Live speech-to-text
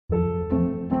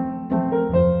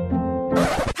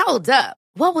Hold up.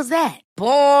 What was that?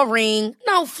 Boring.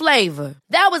 No flavor.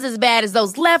 That was as bad as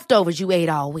those leftovers you ate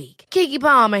all week. Keke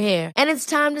Palmer here, and it's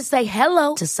time to say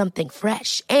hello to something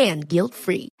fresh and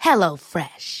guilt-free. Hello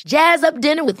Fresh. Jazz up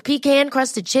dinner with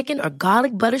pecan-crusted chicken or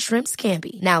garlic butter shrimp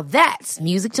scampi. Now that's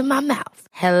music to my mouth.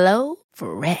 Hello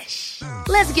Fresh.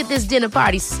 Let's get this dinner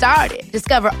party started.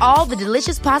 Discover all the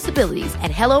delicious possibilities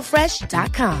at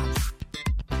hellofresh.com.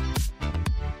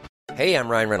 Hey, I'm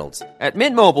Ryan Reynolds. At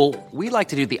Mint Mobile, we like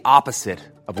to do the opposite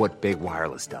of what Big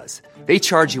Wireless does. They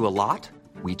charge you a lot,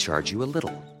 we charge you a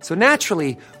little. So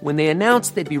naturally, when they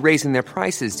announced they'd be raising their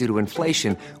prices due to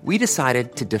inflation, we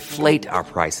decided to deflate our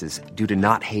prices due to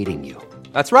not hating you.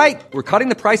 That's right. We're cutting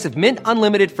the price of Mint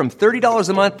Unlimited from $30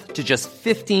 a month to just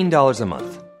 $15 a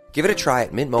month. Give it a try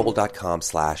at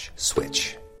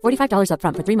mintmobile.com/switch. $45 up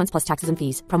front for 3 months plus taxes and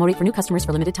fees. Promo rate for new customers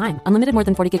for limited time. Unlimited more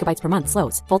than 40 gigabytes per month.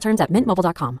 Slows full terms at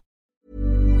mintmobile.com.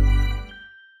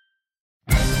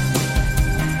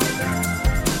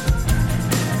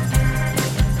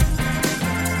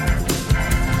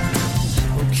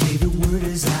 Okay, the word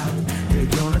is out. We're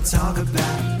gonna talk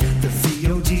about the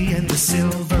VOD and the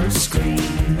silver screen.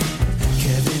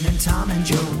 Kevin and Tom and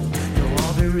Joe know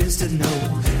all there is to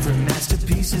know, from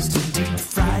masterpieces to deep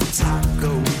fried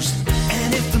tacos.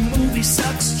 And if the movie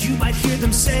sucks, you might hear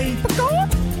them say,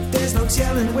 there's no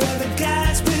telling where the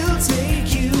guys will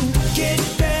take you. Get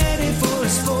ready for a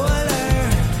spoiler.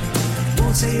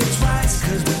 Won't say it twice,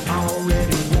 cause we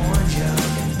already warned you.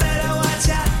 Better watch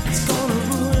out, it's gonna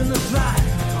ruin the plot.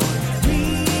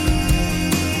 Real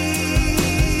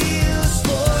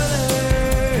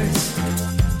spoilers.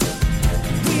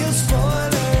 Real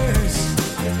spoilers.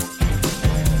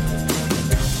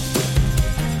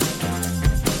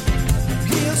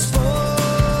 Real spoilers.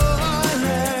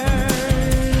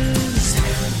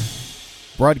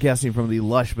 Broadcasting from the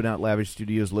lush but not lavish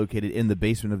studios located in the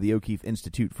basement of the O'Keefe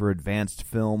Institute for Advanced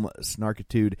Film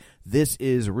Snarkitude, this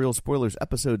is Real Spoilers,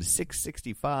 episode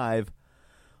 665,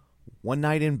 One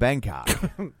Night in Bangkok.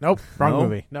 Nope, wrong No?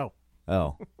 movie. No.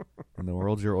 Oh. And the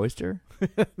world's your oyster?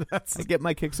 I get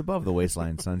my kicks above the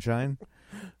waistline, sunshine.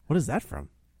 What is that from?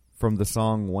 From the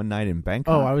song One Night in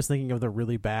Bangkok? Oh, I was thinking of the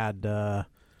really bad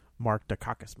Mark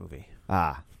Dacakis movie.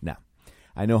 Ah, no.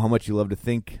 I know how much you love to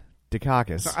think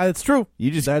Dacakis. That's true.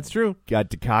 That's true. Got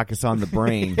Dacakis on the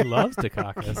brain. He loves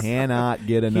Dacakis. Cannot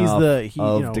get enough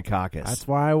of Dacakis. That's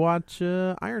why I watch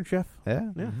Iron Chef. Yeah.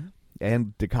 Mm-hmm.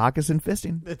 And Dacakis and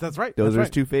fisting. That's right. Those That's are right.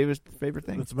 his two favorite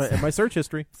things. That's my search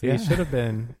history. So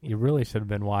you really should have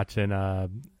been watching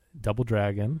Double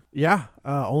Dragon. Yeah,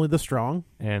 Only the Strong.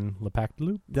 And Le Pacte de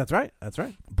Loup. That's right. That's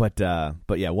right. But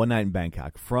yeah, One Night in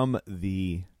Bangkok from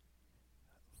the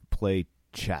play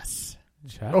Chess.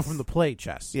 Chess? Oh, from the play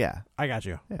Chess. Yeah. I got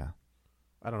you. Yeah.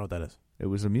 I don't know what that is. It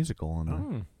was a musical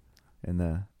on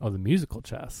the the musical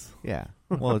Chess. Yeah.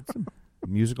 Well, it's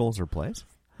musicals or plays.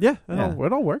 Yeah, Yeah.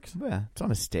 It all works. Yeah, it's on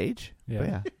a stage. Yeah. But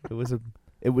yeah,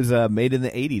 it was made in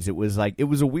the 80s. It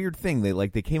was a weird thing.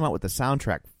 They came out with the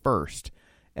soundtrack first,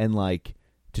 and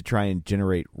to try and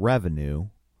generate revenue,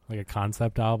 like a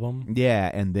concept album. Yeah,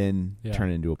 and then Yeah.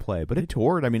 turn it into a play. But it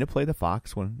toured. I mean, it played the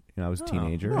Fox when I was a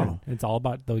teenager. and It's all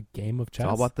about the game of chess. It's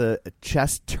all about the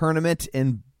chess tournament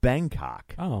in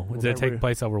Bangkok. Oh, did it take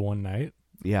place over one night?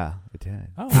 Yeah, it did.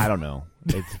 Oh. I don't know.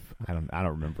 I don't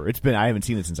remember. I haven't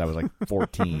seen it since I was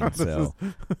 14. So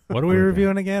what are we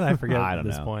reviewing again? I forget I don't at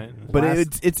this know. point. But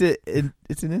it's an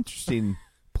interesting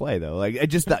play though.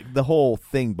 Just the whole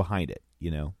thing behind it,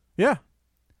 Yeah.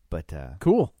 But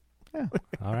Cool. yeah.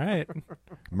 All right.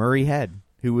 Murray Head,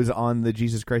 who was on the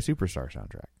Jesus Christ Superstar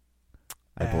soundtrack,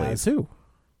 I believe. As who?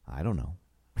 I don't know.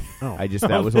 Oh.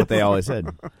 That was what they always said.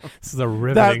 This is a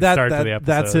riveting start to the episode.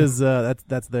 That's his.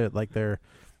 That's their.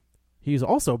 He's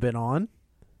also been on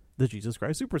the Jesus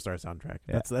Christ Superstar soundtrack.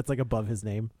 Yeah. That's above his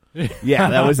name. Yeah,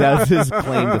 that was his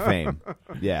claim to fame.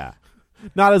 Yeah.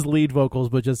 Not as lead vocals,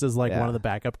 but just as one Yeah. of the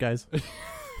backup guys.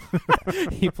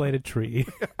 He played a tree.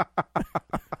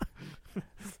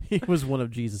 He was one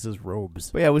of Jesus's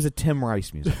robes. But yeah, it was a Tim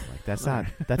Rice music. That's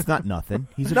not nothing.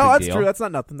 He's a No, big that's deal. true. That's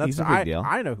not nothing. That's He's a big deal.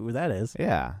 I know who that is.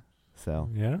 Yeah. So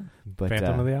Yeah. But,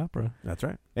 Phantom of the Opera. That's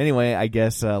right. anyway, I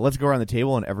guess let's go around the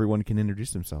table and everyone can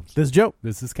introduce themselves. This is Joe.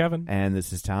 This is Kevin. And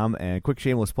this is Tom. And quick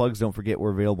shameless plugs. Don't forget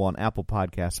we're available on Apple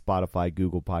Podcasts, Spotify,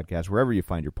 Google Podcasts. Wherever you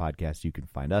find your podcast, you can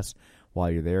find us. While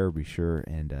you're there, be sure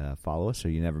and follow us so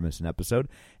you never miss an episode.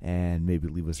 And maybe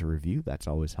leave us a review. That's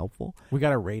always helpful. We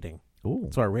got a rating. Ooh.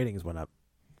 So our ratings went up.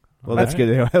 Well, that's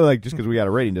good. Just because we got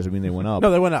a rating doesn't mean they went up.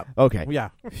 No, they went up. Okay. Yeah.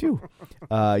 Phew.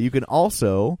 You can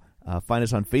also find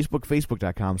us on Facebook,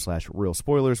 facebook.com/Real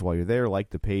Spoilers. While you're there, like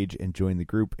the page and join the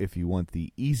group if you want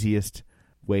the easiest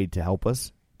way to help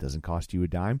us. Doesn't cost you a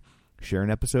dime. Share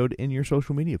an episode in your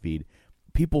social media feed.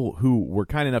 People who were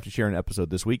kind enough to share an episode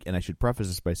this week, and I should preface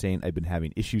this by saying I've been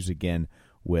having issues again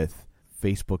with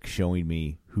Facebook showing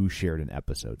me who shared an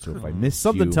episode. So if I miss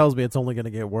Something you, tells me it's only going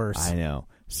to get worse. I know.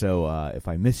 So if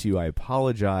I miss you, I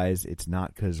apologize. It's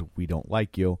not because we don't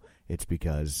like you. It's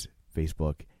because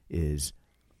Facebook is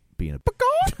being a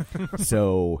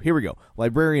So here we go.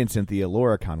 Librarian Cynthia,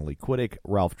 Laura Connolly Quiddick,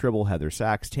 Ralph Tribble, Heather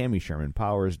Sachs, Tammy Sherman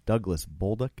Powers, Douglas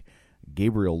Bolduc,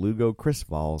 Gabriel Lugo, Chris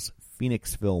Valls,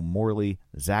 Phoenix Phil Morley,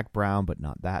 Zach Brown, but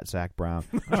not that Zach Brown,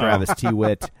 Travis T.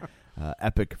 Witt,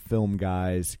 Epic Film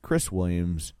Guys, Chris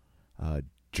Williams,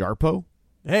 Jarpo,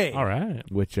 Hey. All right.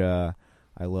 which I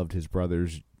loved his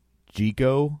brothers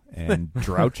Jico and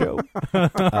Droucho.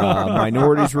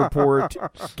 Minorities Report,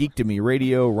 Geek to Me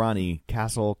Radio, Ronnie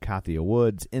Castle, Kathia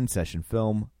Woods, In Session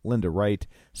Film, Linda Wright,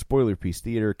 Spoiler Piece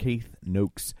Theater, Keith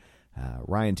Noakes,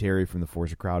 Ryan Terry from the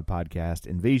Force of Crowd podcast,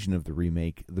 Invasion of the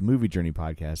Remake, The Movie Journey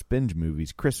podcast, Binge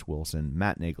Movies, Chris Wilson,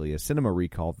 Matt Naglia, Cinema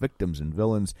Recall, Victims and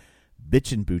Villains,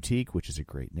 Bitchin' Boutique, which is a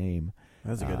great name.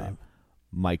 That's a good name.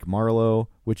 Mike Marlowe,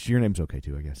 which your name's okay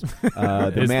too, I guess.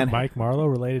 Is Mike Marlowe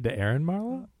related to Aaron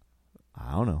Marlowe?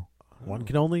 I don't know. One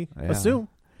can only Yeah. assume.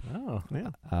 Oh.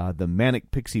 Yeah. The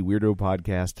Manic Pixie Weirdo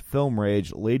podcast, Film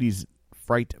Rage, Ladies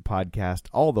Fright podcast,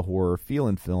 All the Horror, Feel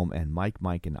and Film, and Mike,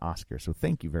 and Oscar. So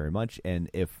thank you very much. And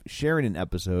if sharing an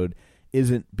episode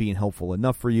isn't being helpful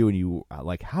enough for you and you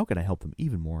like, how can I help them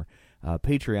even more?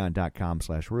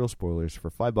 Patreon.com/RealSpoilers. For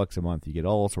 $5 a month, you get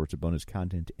all sorts of bonus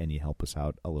content and you help us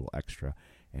out a little extra.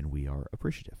 And we are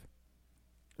appreciative.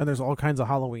 And there's all kinds of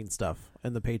Halloween stuff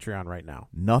in the Patreon right now.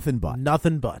 Nothing but.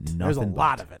 Nothing but. There's a Nothing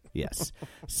lot but. of it. Yes.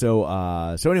 So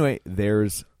anyway,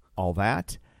 there's all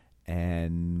that.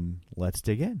 And let's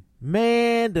dig in.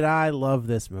 Man, did I love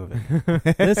this movie.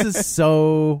 This is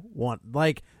so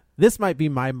this might be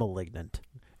my Malignant.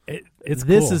 It's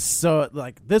This cool. is so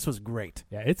this was great.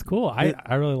 Yeah, it's cool. I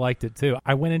really liked it too.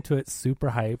 I went into it super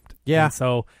hyped. Yeah. And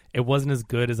so it wasn't as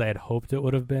good as I had hoped it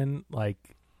would have been. Like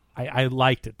I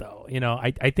liked it though. You know,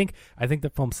 I think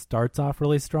the film starts off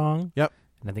really strong. Yep.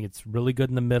 And I think it's really good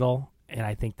in the middle. And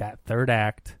I think that third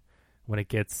act, when it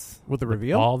gets With the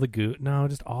reveal? all the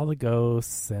just all the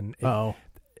ghosts and the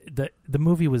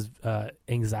movie was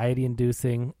anxiety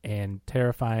inducing and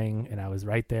terrifying, and I was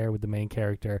right there with the main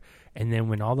character. And then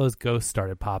when all those ghosts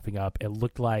started popping up, it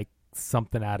looked like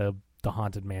something out of the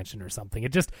Haunted Mansion or something.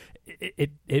 It just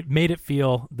it made it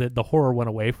feel that the horror went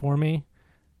away for me.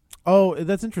 Oh,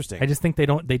 that's interesting. I just think they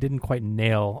didn't quite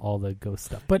nail all the ghost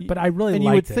stuff. But I really and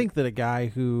liked you would it. think that a guy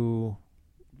who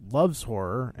loves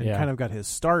horror and Yeah. kind of got his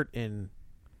start in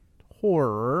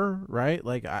horror, right?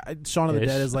 Like Shaun of the Ish.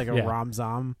 Dead is like a Yeah.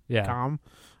 rom-com. Yeah.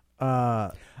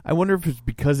 I wonder if it's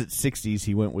because it's 60s,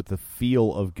 he went with the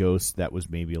feel of Ghosts that was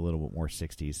maybe a little bit more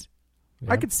 60s.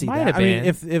 I could see Might that. have I mean,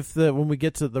 been. if the when we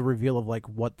get to the reveal of like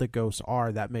what the ghosts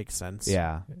are, that makes sense.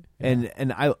 Yeah. And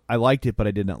I liked it, but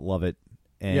I did not love it.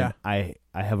 And Yeah. I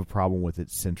have a problem with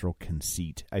its central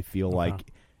conceit. I feel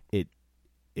like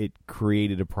it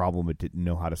created a problem it didn't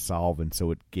know how to solve, and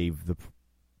so it gave the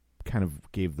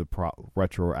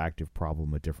retroactive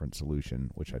problem a different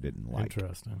solution, which I didn't like.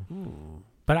 Interesting.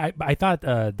 But I thought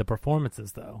the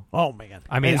performances though. Oh man.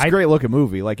 I mean, And it's a great looking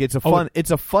movie. Like it's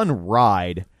a fun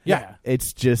ride. Yeah.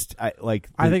 It's just I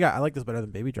think I like this better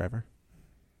than Baby Driver.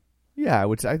 I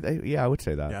would say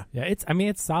that. Yeah. Yeah,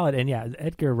 it's solid, and yeah,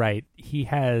 Edgar Wright, he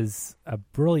has a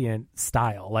brilliant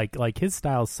style. Like his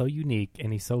style is so unique,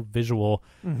 and he's so visual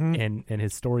in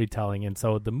his storytelling, and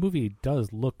so the movie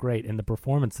does look great. And the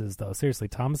performances, though, seriously,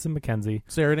 Thomasin McKenzie.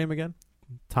 Say her name again.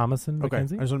 Thomasin Okay. I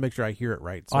McKenzie. just want to make sure I hear it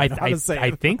right. So I know how to say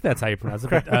it. think that's how you pronounce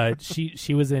it. But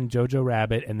she was in Jojo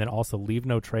Rabbit, and then also Leave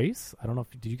No Trace. I don't know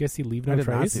did you guys see Leave No I did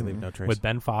Trace? not see Leave No Trace. With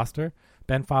Ben Foster.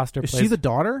 Ben Foster Is plays she the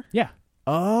daughter? yeah.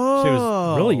 Oh, She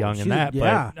was really young in that,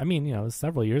 Yeah, but I mean, it was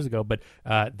several years ago. But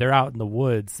they're out in the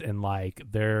woods and like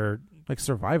they're like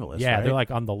survivalists. yeah, right? they're like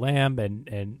on the lam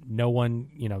and no one,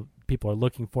 people are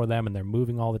looking for them and they're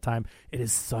moving all the time. It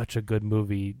is such a good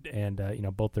movie, and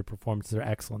both their performances are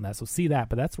excellent in that. So see that,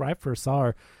 but that's where I first saw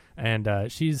her, and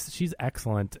she's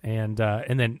excellent, and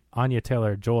then Anya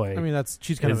Taylor-Joy. I mean,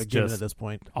 she's kind of a is given just at this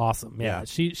point. awesome. Yeah,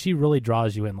 Yeah. she really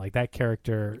draws you in. Like that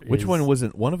character. Which is, one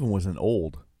wasn't? One of them wasn't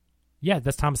old. Yeah,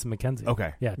 that's Thomasin McKenzie.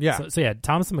 Okay. Yeah. Yeah. So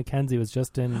Thomasin McKenzie was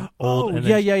just in Old. Oh, and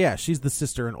yeah, then yeah. She's the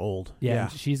sister in Old. Yeah,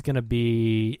 and she's gonna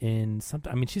be in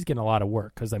something. I mean, she's getting a lot of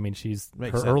work because Makes her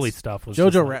sense. early stuff was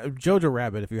just like- Jojo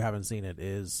Rabbit. If you haven't seen it,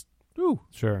 is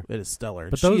sure. it is stellar.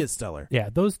 But She those- is stellar. Yeah,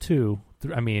 those two.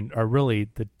 Are really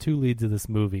the two leads of this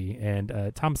movie, and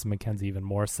Thomasin McKenzie even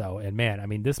more so. And man, I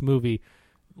mean, this movie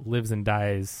lives and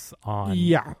dies on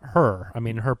Yeah. her. I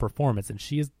mean, her performance, and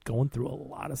she is going through a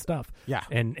lot of stuff. Yeah.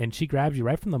 and she grabs you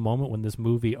right from the moment when this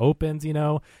movie opens, and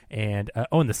and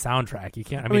the soundtrack. You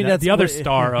can't. I mean, that's the other what-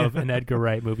 star of an Edgar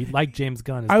Wright movie, like James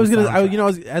Gunn. Is I was the gonna,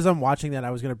 soundtrack. as I'm watching that,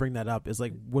 I was gonna bring that up. Is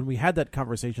like when we had that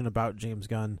conversation about James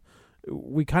Gunn,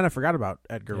 we kind of forgot about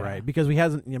Edgar Yeah. Wright because we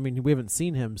haven't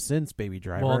seen him since Baby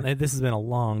Driver. Well, and this has been a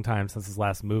long time since his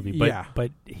last movie, but Yeah.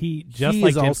 but he just He like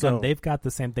is James also- Gunn, they've got the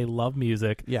same. They love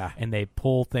music, Yeah. and they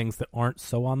pull things that aren't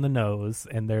so on the nose,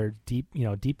 and they're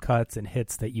deep cuts and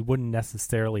hits that you wouldn't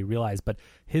necessarily realize. But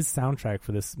his soundtrack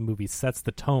for this movie sets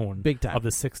the tone Big time. of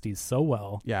the '60s so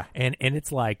well, Yeah. and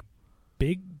it's like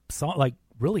big song, like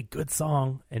really good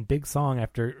song and big song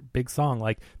after big song.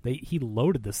 Like he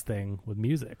loaded this thing with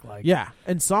music, like Yeah,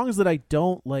 and songs that I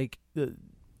don't like.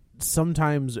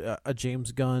 Sometimes a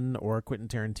James Gunn or a Quentin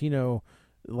Tarantino,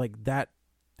 like that,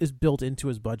 is built into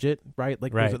his budget, right?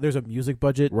 Like Right. There's a music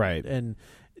budget, Right. And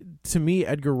to me,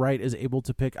 Edgar Wright is able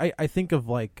to pick. I think of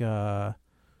like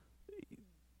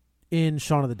in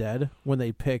Shaun of the Dead when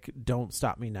they pick "Don't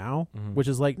Stop Me Now," Mhm. which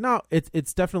is like no,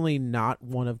 it's definitely not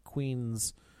one of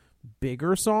Queen's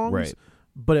bigger songs, Right.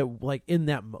 But it like in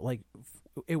that like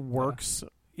it works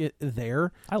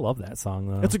there. I love that song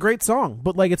though. It's a great song,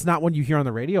 but like it's not one you hear on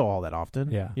the radio all that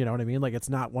often. Yeah. You know what I mean? Like it's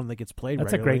not one that gets played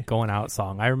That's regularly. a great going out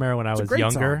song. I remember when I It's a was great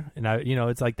younger, song. and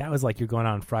it's like that was like you're going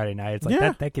out on Friday night. It's like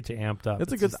Yeah. that gets you amped up.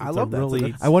 It's a It's good- just- I it's love a that. Really,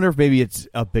 It's a- I wonder if maybe it's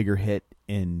a bigger hit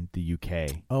in the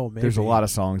UK. Oh, maybe. There's a lot of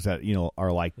songs that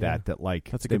are like that. Yeah. That like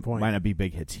That's a they good point. might not be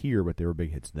big hits here, but they were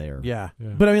big hits there. Yeah.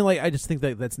 Yeah. But I mean, like I just think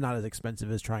that that's not as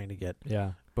expensive as trying to get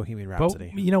yeah. Bohemian But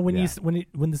Rhapsody. when Yeah.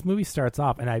 when this movie starts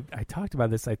off, and I talked about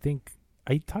this. I think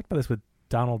I talked about this with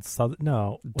Donald Sutherland.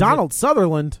 No, was Donald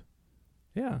Sutherland.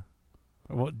 it? Yeah.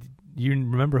 Well, you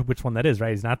remember which one that is,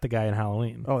 right? He's not the guy in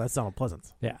Halloween. Oh, that's Donald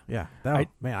Pleasance. Yeah. Yeah.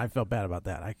 Man, I felt bad about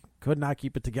that. I could not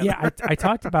keep it together. Yeah, I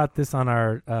talked about this on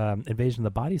our Invasion of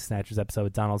the Body Snatchers episode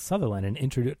with Donald Sutherland, an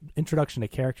introduction to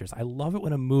characters. I love it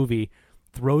when a movie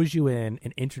throws you in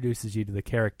and introduces you to the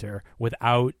character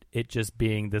without it just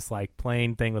being this like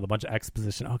plain thing with a bunch of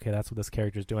exposition. Okay, that's what this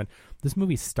character's doing. This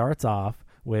movie starts off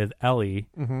with Ellie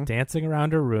dancing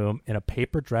around her room in a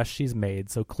paper dress she's made.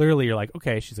 So clearly you're like,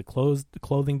 okay, she's a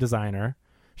clothing designer.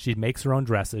 She makes her own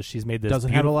dresses. She's made this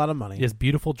Doesn't have a lot of money. This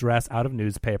beautiful dress out of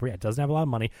newspaper. Yeah, doesn't have a lot of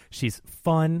money. She's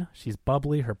fun. She's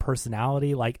bubbly. Her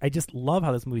personality. Like, I just love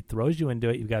how this movie throws you into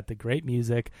it. You've got the great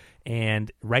music,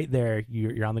 and right there,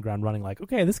 you're on the ground running. Like,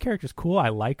 okay, this character's cool. I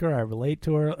like her. I relate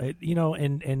to her.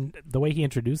 And the way he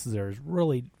introduces her is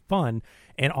really fun.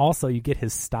 And also, you get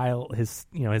his style, his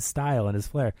style and his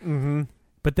flair. Mm-hmm.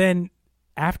 But then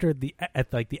at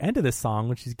the end of this song,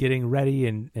 when she's getting ready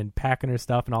and packing her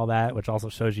stuff and all that, which also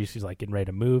shows you she's like getting ready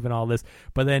to move and all this,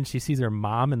 but then she sees her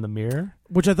mom in the mirror,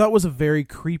 Which I thought was a very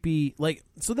creepy, like,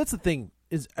 so that's the thing,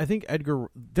 is I think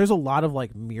there's a lot of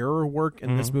like mirror work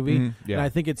in this movie, yeah. and I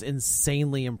think it's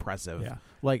insanely impressive. Yeah.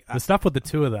 Like, the stuff with the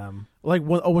two of them like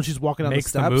when she's walking down the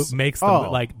makes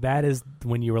steps. like that is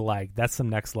when you were like, that's some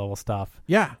next level stuff.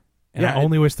 Yeah. And yeah, I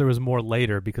only wish there was more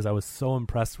later because I was so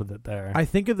impressed with it there. I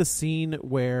think of the scene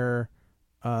where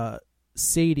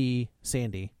Sandy,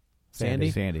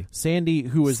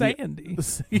 who is Sandy.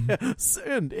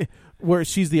 Sandy, where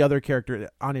she's the other character,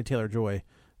 Anya Taylor-Joy.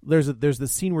 There's the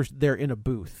scene where they're in a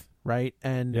booth, right?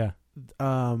 And Yeah.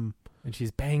 and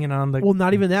she's banging on the well,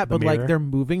 not even that, the but like mirror. they're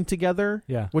moving together,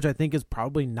 Yeah. which I think is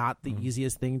probably not the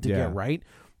easiest thing to Yeah. get right.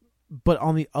 But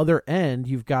on the other end,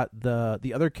 you've got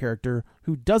the other character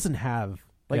who doesn't have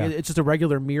Yeah. it's just a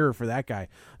regular mirror for that guy.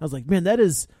 I was like, man, that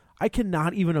is. I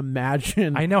cannot even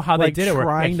imagine. I know how like, they did it. Where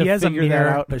Trying he to has a figure that mirror,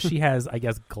 out, but she has, I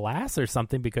guess, glass or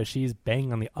something because she's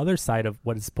banging on the other side of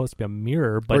what is supposed to be a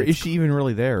mirror. But Or is she even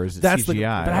really there? Or is it That's the-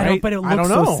 CGI? But right? I don't. But it I looks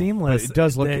don't so know. seamless. But it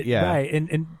does look- that- yeah. right.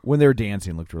 And When they were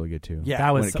dancing, it looked really good too. Yeah.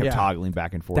 That when was it kept yeah. toggling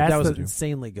back and forth. That's that was the-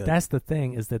 insanely good. that's the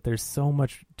thing, is that there's so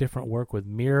much different work with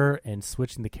mirror and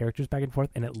switching the characters back and forth,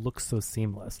 and it looks so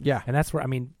seamless. Yeah. And that's where, I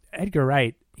mean, Edgar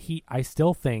Wright, I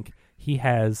still think he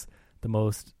has the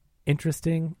most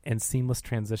interesting and seamless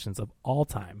transitions of all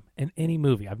time in any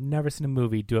movie. I've never seen a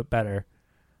movie do it better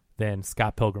than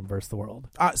Scott Pilgrim vs. the World.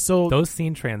 So Those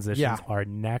scene transitions Yeah. are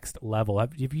next level.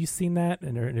 Have you seen that?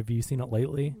 And have you seen it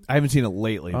lately? I haven't seen it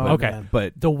lately. Oh, but, okay. man.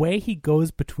 but The way he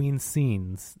goes between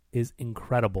scenes is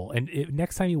incredible. And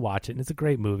next time you watch it, and it's a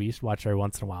great movie, you should watch it every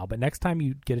once in a while, but next time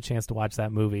you get a chance to watch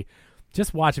that movie,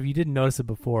 just watch, if you didn't notice it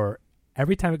before,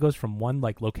 every time it goes from one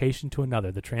like location to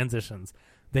another, the transitions,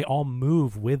 they all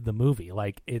move with the movie.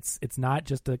 Like it's not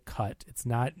just a cut. It's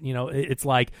not, it's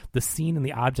like the scene and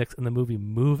the objects in the movie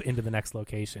move into the next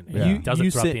location. And Yeah. he does You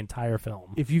it throughout said- the entire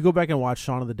film. if you go back and watch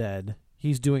Shaun of the Dead,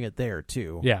 he's doing it there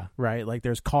too. Yeah. Right? Like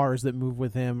there's cars that move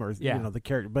with him or Yeah. the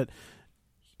character. But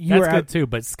that's good too.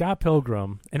 But Scott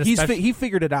Pilgrim, and he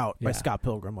figured it out by Yeah. Scott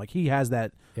Pilgrim. Like he has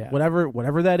that Yeah.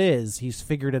 whatever that is, he's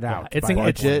figured it out. It's by that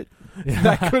legit. point.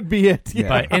 That could be it. Yeah.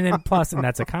 But and then plus, and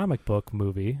that's a comic book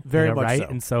movie, Very much right? so.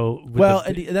 And so, with Well,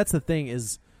 the- and that's the thing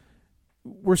is,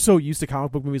 we're so used to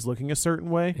comic book movies looking a certain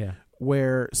way, Yeah.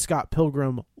 where Scott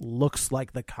Pilgrim looks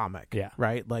like the comic, Yeah.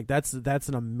 right? Like that's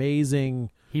an amazing.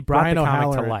 he brought Brian the comic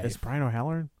O'Halloran, to life. Is Brian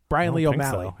O'Halloran? Brian don't Lee think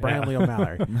O'Malley. so. Brian Yeah. Lee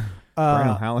O'Malley. Brian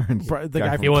O'Halloran, the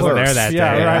guy from He wasn't Clerks. there that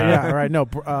yeah, day, right, yeah. yeah, right.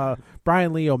 No,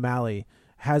 Brian Lee O'Malley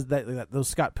has those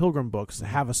Scott Pilgrim books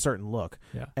have a certain look,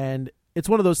 Yeah. and it's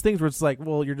one of those things where it's like,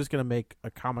 well, you're just going to make a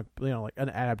comic, like an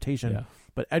adaptation. Yeah.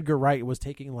 But Edgar Wright was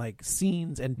taking like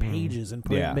scenes and pages and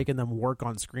making them work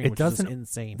on screen, It which is doesn't just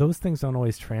insane. Those things don't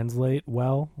always translate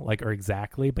well, or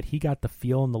exactly. But he got the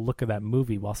feel and the look of that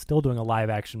movie while still doing a live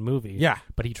action movie. Yeah.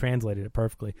 But he translated it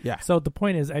perfectly. Yeah. So the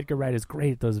point is, Edgar Wright is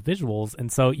great at those visuals,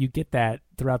 and so you get that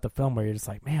throughout the film where you're just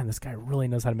like, man, this guy really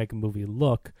knows how to make a movie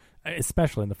look,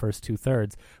 especially in the first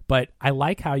 2/3. But I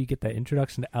like how you get that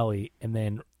introduction to Ellie, and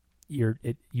then you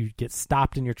get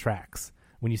stopped in your tracks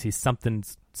when you see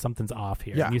something's off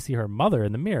here. Yeah. And you see her mother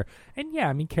in the mirror. And yeah,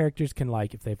 I mean, characters can,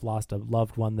 like, if they've lost a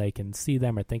loved one, they can see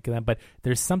them or think of them. But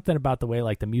there's something about the way,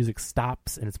 like, the music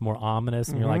stops and it's more ominous,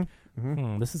 and you're like,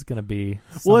 this is going to be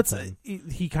something. Well, it's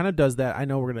he kind of does that. I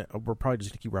know we're probably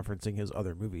just gonna keep referencing his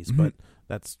other movies, but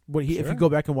that's what he. If you go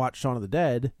back and watch Shaun of the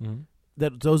Dead,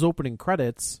 that those opening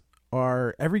credits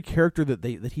are every character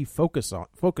that he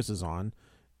focuses on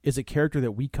is a character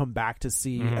that we come back to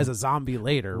see as a zombie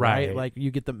later, right? Like you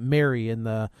get the Mary in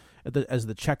as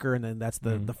the checker, and then that's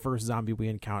the first zombie we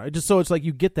encounter. It's like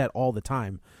you get that all the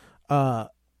time.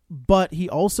 But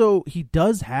he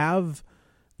does have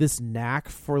this knack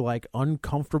for like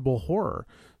uncomfortable horror.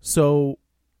 So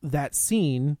that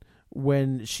scene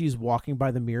when she's walking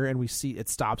by the mirror and we see it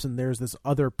stops and there's this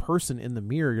other person in the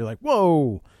mirror, you're like,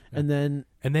 whoa. And then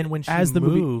when she as the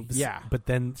moves, movie, but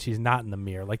then she's not in the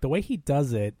mirror. Like the way he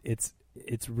does it, it's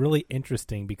really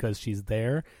interesting because she's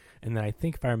there. And then I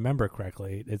think if I remember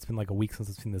correctly, it's been like a week since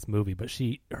I've seen this movie, but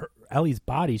Ellie's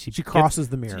body, she crosses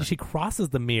the mirror. She crosses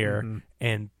the mirror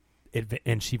and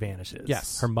she vanishes.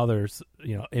 Yes. Her mother's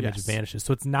image vanishes.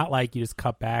 So it's not like you just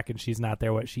cut back and she's not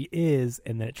there what she is,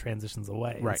 and then it transitions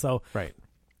away. Right. And so right.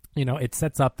 It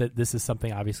sets up that this is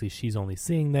something, obviously she's only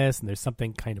seeing this, and there's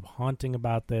something kind of haunting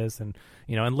about this, and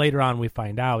and later on we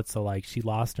find out, so like she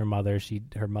lost her mother,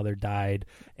 her mother died,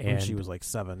 and when she was like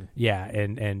 7. Yeah,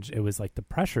 and it was like the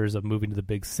pressures of moving to the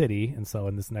big city, and so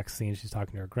in this next scene she's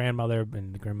talking to her grandmother,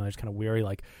 and the grandmother's kind of weary,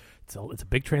 like it's a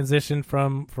big transition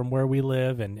from where we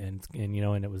live, and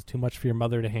it was too much for your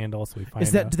mother to handle, so we find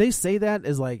out. Do they say that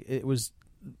as like it was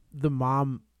the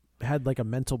mom had like a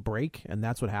mental break and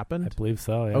that's what happened? I believe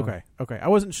so. Yeah. Okay. I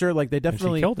wasn't sure. Like they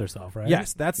definitely and she killed herself, right?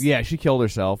 Yes, she killed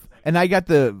herself, and I got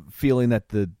the feeling that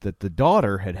the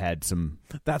daughter had some.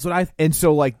 That's what and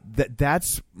so like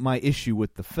that's my issue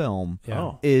with the film.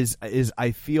 Yeah. Is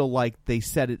I feel like they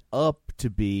set it up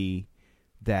to be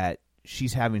that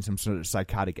she's having some sort of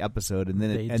psychotic episode, and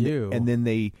then and then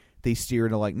they steer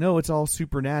into like, no, it's all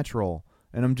supernatural,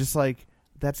 and I'm just like,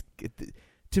 that's.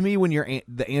 To me, when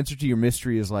the answer to your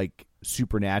mystery is like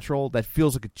supernatural, that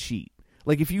feels like a cheat.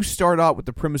 Like if you start out with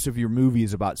the premise of your movie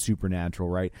is about supernatural,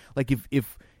 right? Like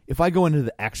if I go into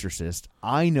The Exorcist,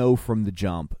 I know from the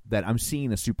jump that I'm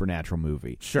seeing a supernatural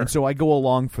movie. Sure. And so I go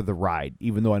along for the ride,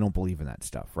 even though I don't believe in that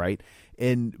stuff, right?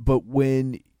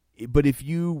 But if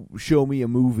you show me a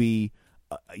movie,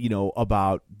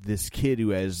 about this kid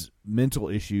who has mental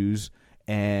issues,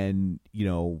 and I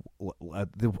don't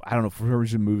know, for some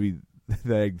reason, movie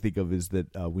that I think of is that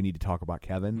We Need to Talk About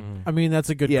Kevin. I mean, that's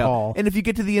a good call. And if you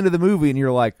get to the end of the movie and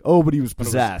you're like, oh, but he was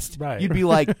possessed, right. You'd be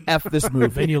like, F this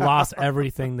movie. Then you lost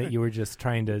everything that you were just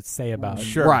trying to say about it.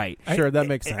 Sure. Right. Sure, that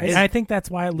makes sense. And I think that's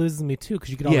why it loses me too, because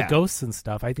you get all the ghosts and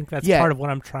stuff. I think that's part of what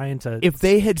I'm trying to. If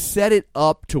they had set it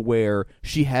up to where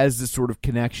she has this sort of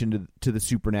connection to the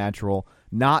supernatural,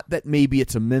 not that maybe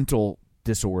it's a mental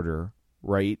disorder,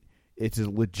 right? It's a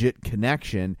legit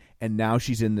connection, and now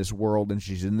she's in this world, and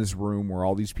she's in this room where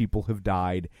all these people have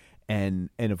died,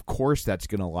 and of course that's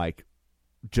gonna like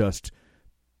just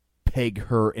peg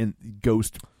her in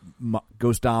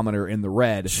ghostometer in the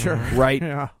red, sure, right?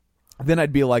 Yeah. Then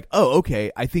I'd be like, oh,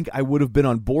 okay, I think I would have been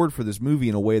on board for this movie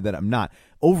in a way that I'm not.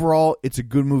 Overall, it's a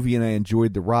good movie, and I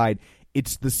enjoyed the ride.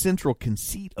 It's the central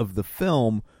conceit of the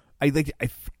film.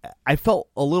 I felt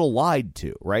a little lied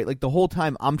to, right? Like the whole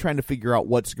time I'm trying to figure out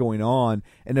what's going on,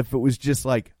 and if it was just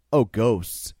like, oh,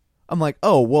 ghosts, I'm like,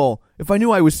 oh, well, if I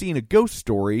knew I was seeing a ghost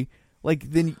story,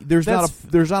 Like then there's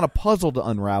not a puzzle to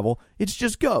unravel. It's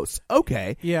just ghosts.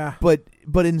 Okay. Yeah.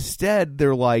 But instead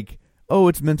they're like, oh,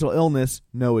 it's mental illness.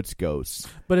 No, it's ghosts.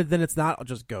 But then it's not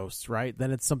just ghosts, right? Then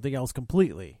it's something else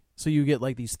completely. So you get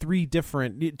like these three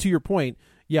different. To your point,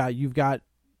 yeah, you've got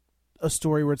a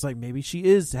story where it's like maybe she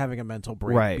is having a mental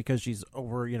break because she's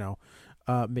over.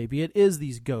 Maybe it is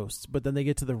these ghosts. But then they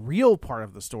get to the real part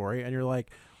of the story, and you're like,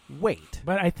 wait.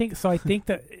 But I think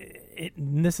that.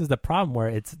 This is the problem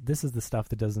where this is the stuff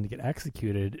that doesn't get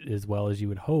executed as well as you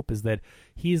would hope, is that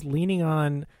he's leaning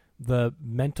on the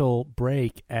mental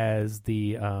break as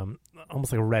the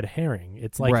almost like a red herring.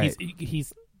 It's like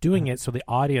he's doing it so the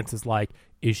audience is like,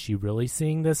 is she really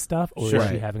seeing this stuff, or is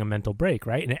she having a mental break,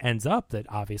 right? And it ends up that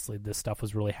obviously this stuff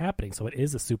was really happening, so it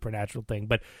is a supernatural thing.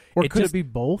 But could it be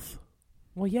both?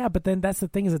 Well, yeah, but then that's the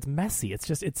thing, is it's messy.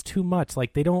 It's too much.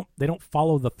 Like they don't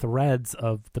follow the threads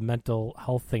of the mental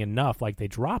health thing enough. Like they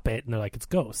drop it and they're like, it's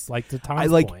ghosts. Like to Tom's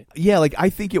point. Yeah, like I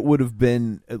think it would have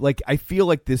been like, I feel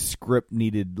like this script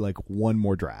needed like one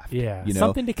more draft. Yeah, you know?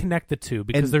 Something to connect the two,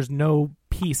 because there's no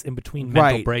piece in between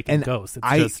mental break and ghosts.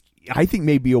 It's I think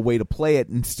maybe a way to play it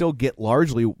and still get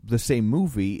largely the same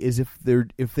movie is if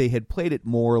they had played it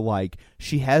more like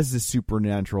she has this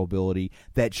supernatural ability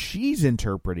that she's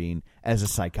interpreting as a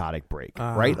psychotic break,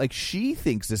 right? Like she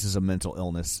thinks this is a mental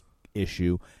illness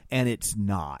issue and it's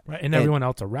not, right? And everyone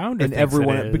else around her, and thinks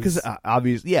everyone it is. because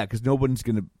obviously, because nobody's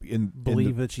going to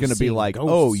believe that she's going to be like, ghosts.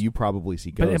 oh, you probably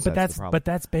see ghosts. But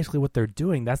that's basically what they're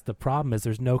doing. That's the problem, is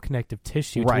there's no connective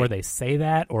tissue to where they say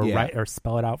that or write or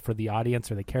spell it out for the audience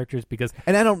or the characters, because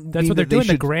and I don't. That's what they're doing.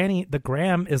 The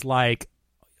Graham is like,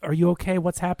 are you okay?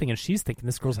 What's happening? And she's thinking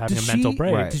this girl's having a mental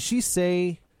break. Right. Did she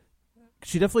say?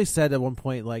 She definitely said at one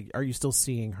point, like, are you still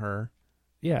seeing her?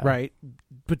 Yeah. Right.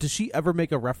 But does she ever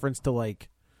make a reference to like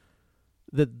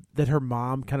that her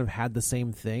mom kind of had the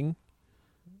same thing?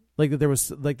 Like that there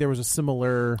was a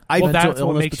similar mental that's what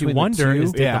illness makes you between wonder, the two?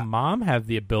 is did the mom have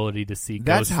the ability to see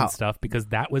ghosts and stuff? Because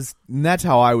that's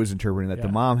how I was interpreting that. The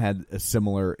mom had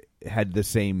the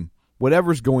same.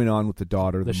 Whatever's going on with the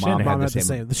daughter, the mom had the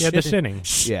same. The shinning.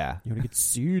 Yeah. You want to get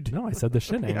sued? No, I said the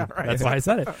shinning. Yeah, right. That's why I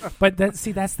said it. But that's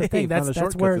the thing.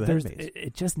 That's where there's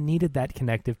it just needed that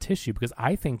connective tissue, because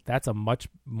I think that's a much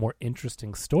more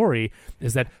interesting story,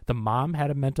 is that the mom had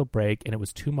a mental break and it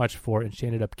was too much for her and she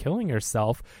ended up killing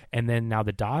herself, and then now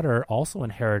the daughter also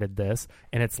inherited this,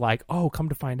 and it's like, oh, come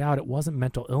to find out it wasn't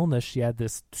mental illness. She had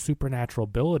this supernatural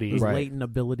ability. Latent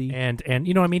ability. And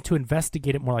you know what I mean, to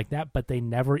investigate it more like that, but they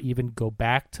never even go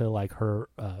back to like her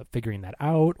figuring that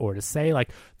out, or to say like,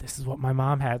 this is what my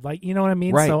mom had, like, you know what I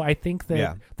mean? Right. So I think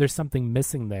that there's something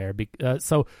missing there.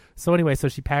 So anyway, so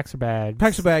she packs her bags,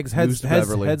 heads to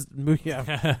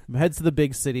the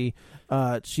big city.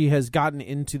 She has gotten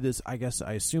into this, I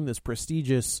assume this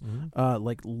prestigious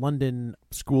like London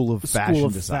School of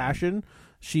Fashion.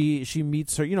 She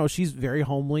meets her. She's very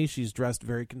homely. She's dressed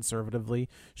very conservatively.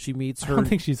 She meets her. I don't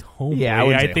think she's homely. Yeah, I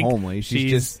wouldn't say think homely.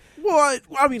 She's just. Well,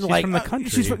 I mean, she's like from the country.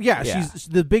 She's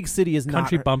the big city is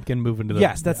country not bumpkin moving to the.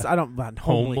 Yes, that's I don't.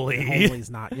 Homely. Homely's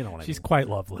not. You know what I mean. She's quite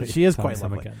lovely. She is quite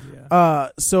lovely.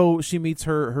 So she meets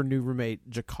her new roommate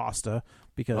Jocasta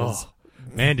because. Oh.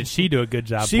 Man, did she do a good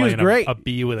job? She playing was great. A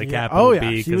bee with a capital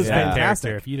B. She was that fantastic.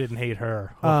 character, if you didn't hate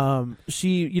her,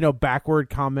 she backward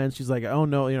comments. She's like, oh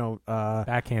no,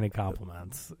 backhanded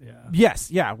compliments. Yeah.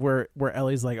 Yes, yeah. Where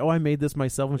Ellie's like, oh, I made this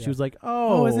myself, and she was like,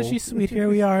 oh, isn't she sweet? Here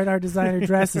we are in our designer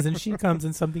dresses, and she comes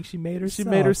in something she made herself. She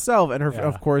made herself, and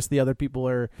of course, the other people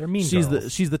are. They're mean she's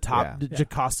girls. She's the top. Yeah.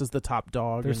 Jocasta's the top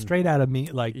dog. They're straight out of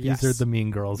These are the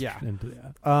mean girls. Yeah.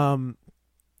 And,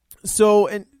 So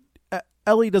and.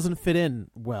 Ellie doesn't fit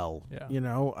in well,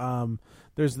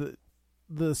 There's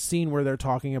the scene where they're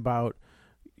talking about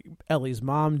Ellie's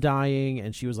mom dying,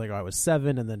 and she was like, oh, I was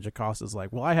 7, and then Jocasta's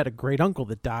like, well, I had a great uncle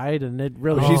that died, and it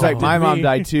really. She's like, my mom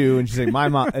died too, and she's like, my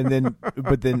mom,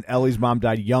 but then Ellie's mom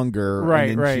died younger,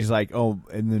 right? And then she's like, oh,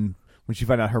 and then when she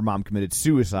found out her mom committed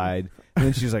suicide, and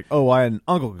then she's like, oh, I had an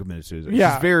uncle who committed suicide.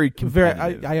 Yeah, she's very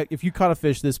competitive. if you caught a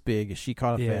fish this big, she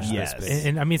caught a fish this big.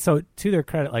 And I mean, so to their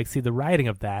credit, like, see, the writing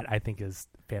of that I think is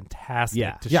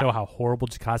fantastic to show how horrible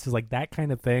Jocasta is. Like, that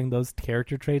kind of thing, those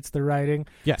character traits they're writing.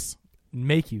 Yes.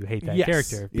 Make you hate that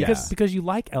character because you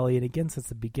like Ellie, and again, since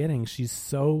the beginning, she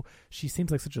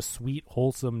seems like such a sweet,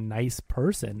 wholesome, nice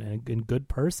person and good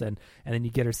person, and then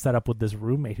you get her set up with this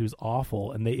roommate who's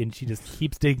awful, and she just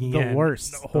keeps digging in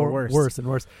worse and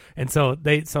worse, and so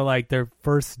like their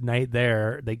first night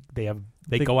there, they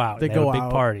go out, they go have a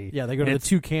big party, they go to the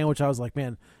Toucan, which I was like,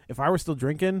 man, if I were still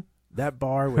drinking, that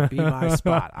bar would be my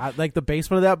spot. I like the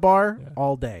basement of that bar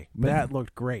all day. That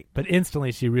looked great. But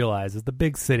instantly she realizes the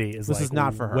big city is is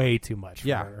not for her. Way too much for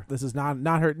her. This is not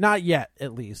her, not yet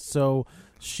at least. So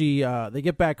she they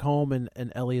get back home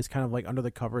and Ellie is kind of like under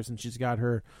the covers, and she's got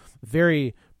her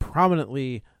very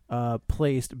prominently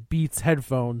placed Beats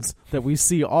headphones that we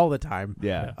see all the time.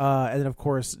 Yeah. And then of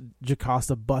course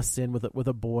Jocasta busts in with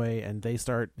a boy, and they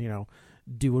start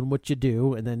doing what you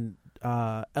do, and then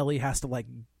Ellie has to like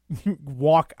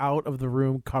walk out of the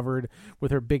room covered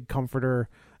with her big comforter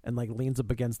and like leans up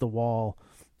against the wall.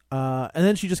 And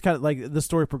then she just kind of like the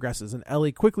story progresses, and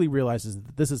Ellie quickly realizes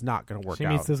that this is not going to work out. She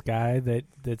meets this guy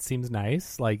that seems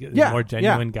nice, like a more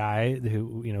genuine guy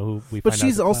who who we. But find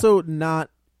she's out also not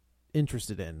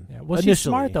interested in. Yeah. Well, initially. she's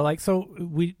smart though. Like, so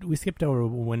we skipped over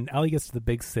when Ellie gets to the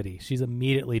big city. She's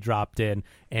immediately dropped in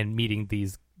and meeting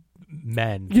these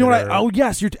men. You know what? Oh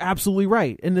yes, you're absolutely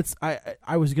right. And it's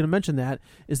I was going to mention that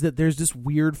is that there's this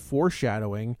weird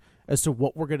foreshadowing as to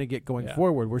what we're going to get going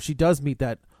forward, where she does meet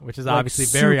that, which is obviously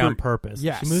very on purpose.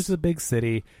 Yes. She moves to the big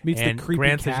city, meets and the creepy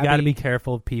Grant says cabbie. you got to be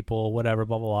careful of people, whatever,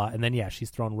 blah blah blah. And then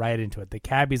she's thrown right into it. The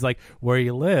cabbie's like, "Where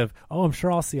you live? Oh, I'm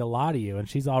sure I'll see a lot of you." And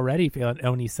she's already feeling.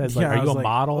 And he says, "Like, are you a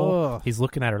model?" Ugh. He's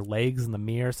looking at her legs in the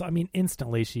mirror. So I mean,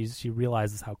 instantly she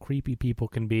realizes how creepy people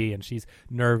can be, and she's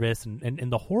nervous.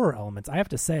 And the horror elements, I have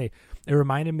to say, it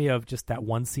reminded me of just that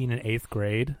one scene in 8th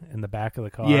grade in the back of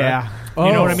the car. Yeah.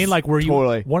 You know what I mean? Like, where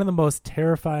totally. one of the most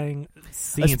terrifying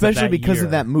scenes, especially of that because year.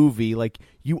 of that movie. Like,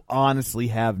 you honestly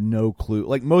have no clue.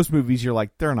 Like most movies, you're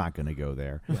like, they're not going to go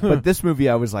there. But this movie,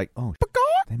 I was like, oh,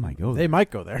 they might go there. They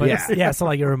might go there. But yeah. So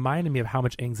like, it reminded me of how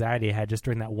much anxiety I had just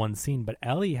during that one scene. But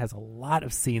Ellie has a lot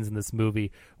of scenes in this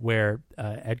movie where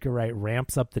Edgar Wright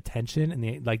ramps up the tension,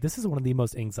 and this is one of the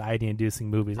most anxiety-inducing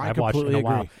movies I've watched in a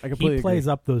while. He plays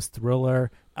up those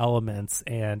thriller elements,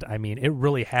 and I mean, it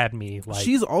really had me like.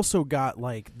 She's also got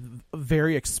like a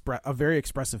very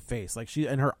expressive face. Like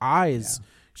and her eyes,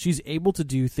 she's able to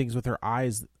do things with her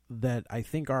eyes that I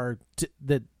think are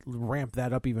that ramp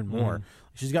that up even more.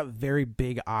 She's got very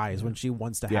big eyes when she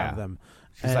wants to have them.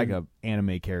 She's like an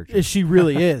anime character. She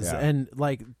really is. And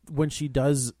like when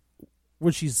she's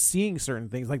seeing certain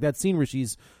things, like that scene where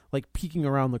she's like peeking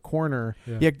around the corner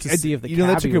to see if the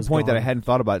that's a cabbie good was point gone. that I hadn't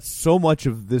thought about. So much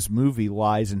of this movie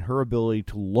lies in her ability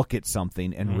to look at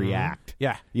something and react.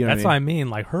 Yeah, that's what I mean.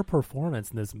 Like her performance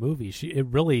in this movie, it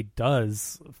really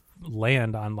does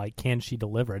land on like, can she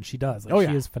deliver? And she does. Like,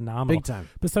 she is phenomenal, big time.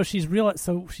 But so she's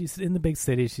she's in the big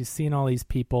city. She's seeing all these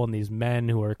people and these men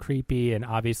who are creepy, and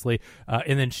obviously,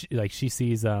 and then she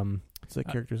sees what's that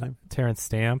character's name? Terrence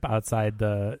Stamp outside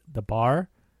the bar.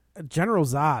 General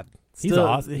Zod. He's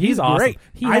awesome. He's great.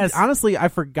 Awesome. Honestly, I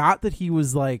forgot that he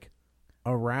was like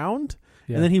around.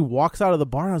 Yeah. And then he walks out of the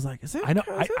bar, and I was like, "Is that?" I know.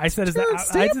 I said, "Is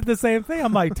that?" I did the same thing.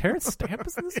 I'm like, Terrence Stamp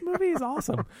is in this movie. He's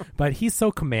awesome, but he's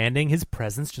so commanding. His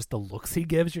presence, just the looks he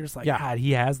gives, you're just like, God,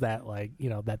 he has that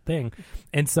that thing.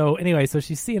 And so anyway, so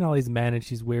she's seeing all these men, and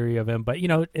she's weary of him. But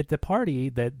at the party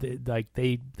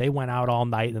they went out all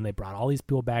night, and they brought all these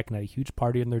people back and had a huge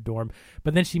party in their dorm.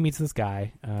 But then she meets this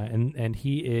guy, and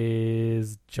he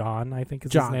is John, I think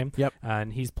is his name. Yep.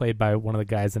 And he's played by one of the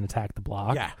guys in Attack the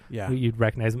Block. Yeah. You'd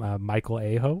recognize him, Michael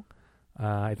Aho.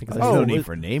 I think. There's no need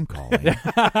for name calling.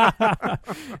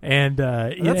 And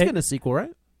that's getting a sequel,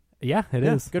 right? Yeah, it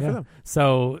is. Good for them.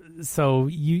 So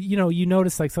you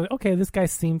notice like, so okay, this guy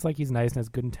seems like he's nice and has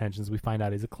good intentions. We find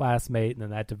out he's a classmate, and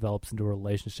then that develops into a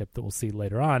relationship that we'll see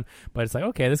later on. But it's like,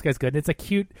 okay, this guy's good. And it's a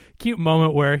cute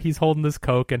moment where he's holding this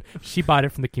Coke, and she bought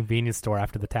it from the convenience store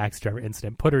after the taxi driver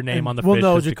incident. Put her name on the fridge.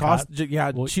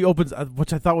 Jocasta, she opens,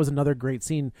 which I thought was another great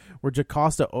scene where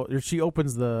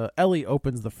Ellie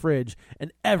opens the fridge,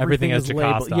 and everything is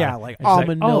labeled. Yeah, like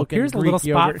almond milk. Here's and a little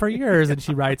Greek spot yogurt. for yours, and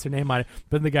she writes her name on it.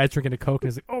 But then the guy's drinking a Coke, and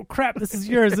he's like, "Oh crap, this is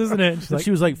yours, isn't it?" And she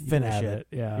was like, "You can "Finish have it."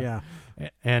 Yeah.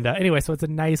 And anyway, so it's a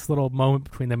nice little moment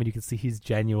between them, and you can see he's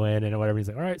genuine and whatever. He's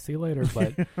like, "All right, see you later."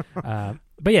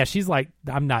 But yeah, she's like,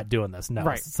 "I'm not doing this." No.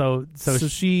 Right. So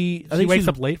she wakes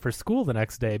up late for school the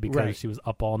next day because she was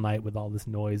up all night with all this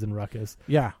noise and ruckus.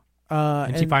 Yeah.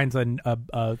 And she finds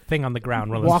a thing on the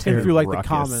ground. Walking through like ruckus. the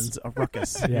commons, a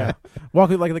ruckus. Yeah.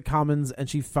 Walking like the commons, and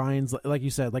she finds, like you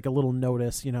said, like a little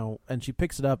notice, and she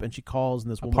picks it up and she calls,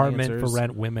 and this woman apartment answers. for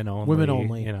rent, women only. Women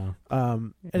only.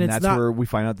 And it's that's not, where we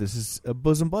find out this is a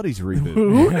Bosom Buddies reboot.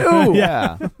 Who knew?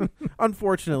 Yeah.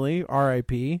 Unfortunately,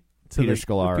 R.I.P. Peter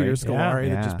Scolari. Peter Scolari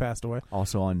Yeah. that just passed away.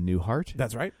 Also on Newhart.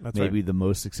 That's right. Maybe the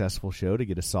most successful show to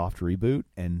get a soft reboot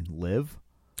and live.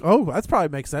 Oh, that's probably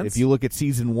makes sense. If you look at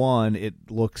season 1, it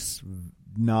looks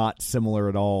not similar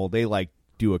at all. They like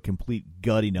do a complete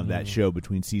gutting of that show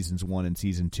between seasons 1 and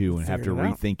season 2 and have to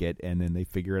rethink it, and then they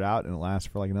figure it out, and it lasts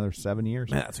for like another 7 years.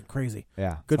 Man, that's crazy.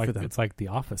 Yeah, good for them. It's like the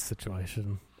Office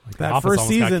situation. Like that the Office first almost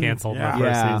season got canceled. Yeah. In the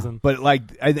first season. But like,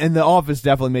 and the Office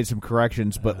definitely made some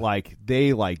corrections, but like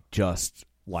they like just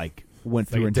like went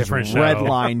through and just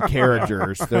redline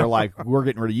characters. They're like, we're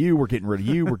getting rid of you, we're getting rid of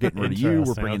you, we're getting rid of you,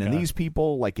 we're bringing in these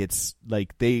people. Like it's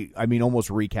like they, I mean,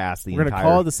 almost recast the We're entire. We're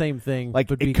gonna call it the same thing.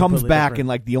 Like it comes back, and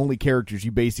like the only characters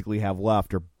you basically have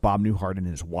left are Bob Newhart and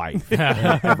his wife.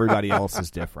 And everybody else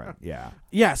is different. Yeah.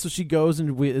 Yeah. So she goes,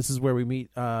 and this is where we meet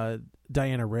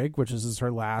Diana Rigg, which is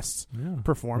her last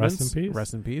performance. Rest in peace.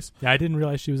 Rest in peace. Yeah, I didn't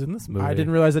realize she was in this movie. I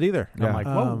didn't realize it either. Yeah. I'm like,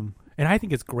 whoa. And I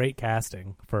think it's great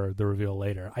casting for the reveal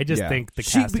later. I just think the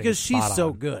casting because is she's spot so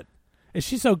on. good. And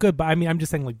she's so good, but I mean, I'm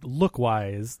just saying, like,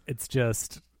 look-wise, it's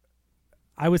just...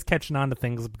 I was catching on to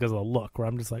things because of the look, where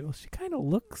I'm just like, well, she kind of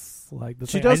looks like the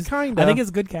She thing. does kind of. I think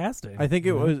it's good casting. I think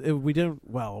it was... we didn't...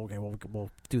 Well, okay, we'll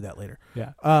do that later.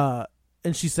 Yeah.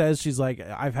 And she says, she's like,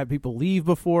 I've had people leave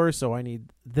before, so I need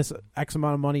this X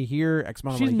amount of money here, X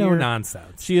amount of money here. She's no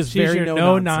nonsense. She is She's very your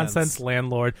no-nonsense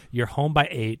landlord. You're home by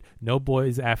 8. No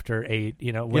boys after 8.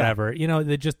 You know, whatever. You know,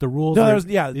 just the rules. No,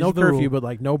 no curfew, but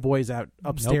like no boys out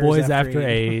upstairs. No boys after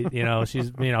 8. You know,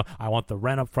 she's, you know, I want the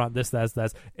rent up front. This. Is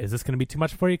this going to be too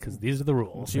much for you? Because these are the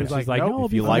rules. She was she's like, no.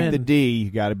 If you like the D,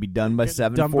 you got to be done by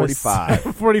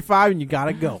 7:45. 45, and you got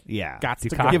to go. Yeah. Got to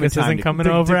go. Dukakis isn't coming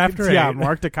over after 8. Yeah,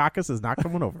 Mark Dukakis is not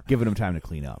coming over. Giving him time to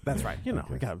clean up. That's right. You know,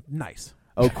 we got nice.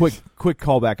 Oh, quick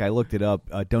callback. I looked it up.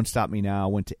 Don't Stop Me Now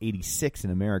went to 86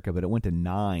 in America, but it went to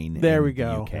 9. There we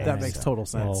go. UK. That makes total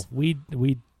sense. Well,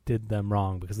 we did them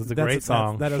wrong because it's a great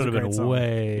song. That should have been song.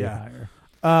 way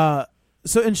higher.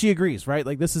 So, and she agrees, right?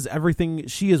 Like, this is everything.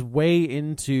 She is way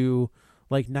into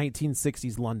like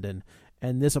 1960s London.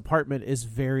 And this apartment is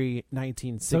very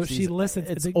 1960s. So she listened.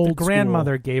 It's the old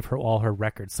grandmother school. gave her all her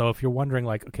records. So if you're wondering,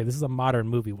 like, okay, this is a modern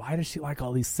movie, why does she like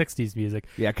all these 60s music?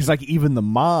 Yeah, because like even the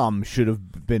mom should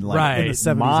have been like right. in the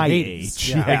 70s, my 80s. Age.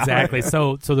 Yeah, exactly.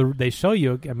 So they show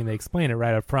you. I mean, they explain it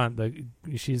right up front.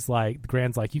 She's like, the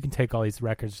grand's like, you can take all these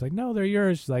records. She's like, no, they're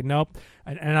yours. She's like, nope.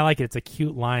 And I like it. It's a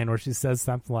cute line where she says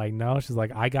something like, no. She's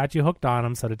like, I got you hooked on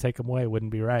them, so to take them away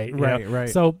wouldn't be right. Right, right.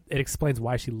 So it explains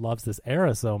why she loves this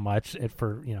era so much.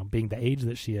 For being the age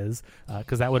that she is,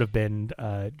 because that would have been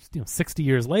 60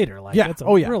 years later. Like, that's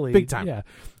really big time. Yeah.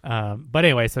 But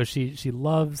anyway, so she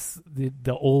loves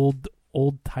the old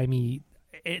timey,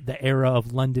 the era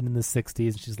of London in the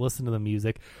 60s. She's listening to the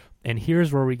music, and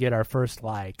here's where we get our first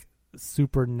like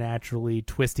supernaturally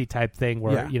twisty type thing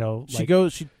where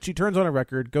she turns on a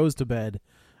record, goes to bed,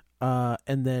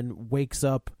 and then wakes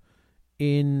up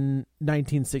in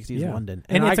 1960s London.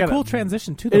 And it's a cool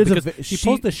transition too, though, because she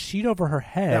pulls the sheet over her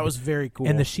head. That was very cool.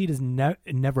 And the sheet is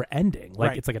never ending.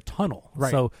 Like, it's like a tunnel.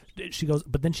 Right. So she goes,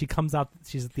 but then she comes out,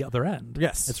 she's at the other end.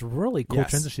 Yes. It's really cool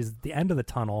transition. She's at the end of the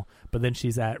tunnel, but then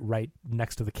she's at right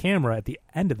next to the camera at the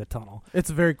end of the tunnel. It's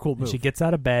a very cool move. And she gets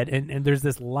out of bed, and there's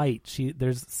this light.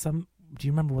 There's some... Do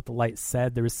you remember what the light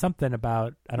said? There was something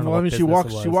about, I don't know. I mean, she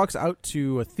walks out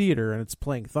to a theater and it's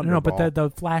playing Thunderball. No, but the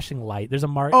flashing light. There's a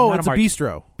mark. Oh, it's a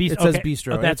bistro. It says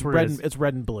bistro. Oh, that's where red. It's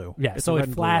red and blue. Yeah, so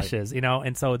it flashes,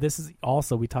 and so this is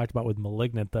also we talked about with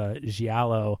 *Malignant*, the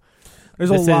giallo. There's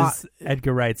this a lot. Is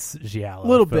Edgar Wright's giallo. A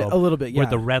little bit. Yeah. With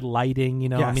the red lighting,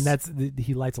 Yes. I mean,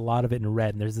 he lights a lot of it in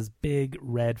red, and there's this big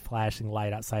red flashing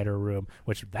light outside her room,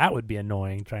 which that would be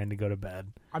annoying trying to go to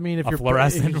bed. I mean, if a you're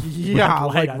fluorescent,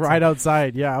 right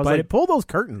outside. Yeah, I was like, pull those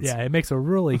curtains. Yeah, it makes a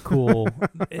really cool,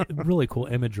 really cool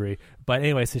imagery. But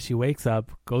anyway, so she wakes up,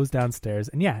 goes downstairs,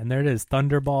 and there it is,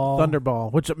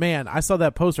 Thunderball. Which, man, I saw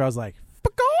that poster. I was like,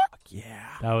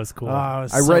 yeah, that was cool. I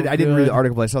didn't read the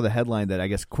article, but I saw the headline that I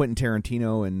guess Quentin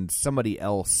Tarantino and somebody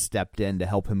else stepped in to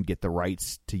help him get the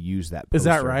rights to use that poster. Is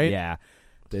that right? Yeah.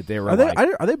 They were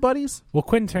are they buddies? Well,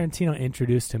 Quentin Tarantino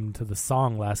introduced him to the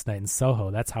song Last Night in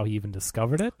Soho. That's how he even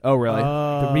discovered it. Oh, really?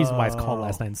 The reason why it's called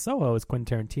Last Night in Soho is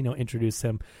Quentin Tarantino introduced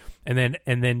him. And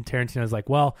then Tarantino's like,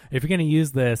 well, if you're going to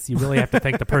use this, you really have to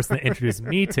thank the person that introduced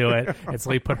me to it. And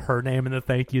so he put her name in the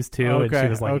thank yous too. Okay, and she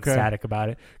was like ecstatic about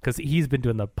it because he's been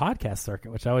doing the podcast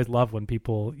circuit, which I always love when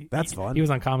people. That's fun. He was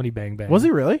on Comedy Bang Bang. Was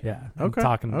he really? Yeah. Okay.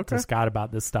 Talking to Scott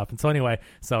about this stuff. And so anyway,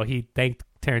 so he thanked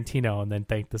Tarantino and then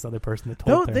thanked this other person that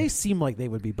told him. They seem like they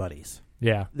would be buddies.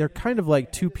 Yeah. They're kind of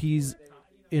like two peas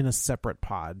in a separate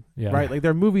pod, Yeah. right? Like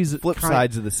they're movies Flip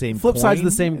sides of the same flip coin, sides of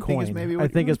the same I think coin. is maybe I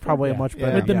what think you're is probably a looking much for.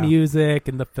 better with the yeah. music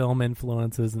and the film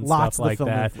influences and Lots stuff of the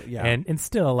like film that. yeah. And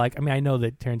still, like, I mean, I know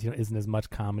that Tarantino isn't as much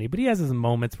comedy, but he has his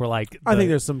moments where, like, I think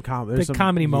there's some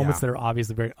comedy moments yeah. that are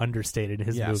obviously very understated in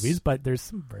his Yes. movies, but there's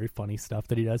some very funny stuff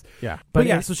that he does. Yeah, But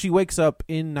yeah. it- So she wakes up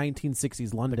in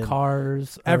 1960s London. The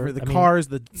cars, the cars,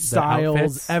 the styles,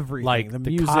 outfits, everything, like the the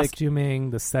music, costuming,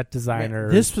 the set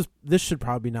designer. This should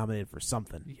probably be nominated for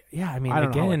something. Yeah, I mean, I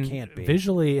don't know how it again, can't be.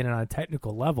 visually and on a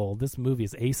technical level, this movie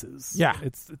is aces. Yeah.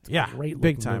 it's Yeah, a great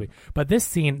big looking time. movie. But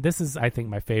this is, I think,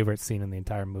 my favorite scene in the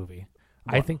entire movie.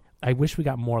 I wish we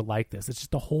got more like this. It's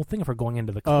just the whole thing of her going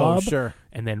into the club, Oh, sure.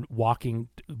 and then walking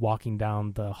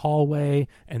down the hallway,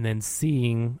 and then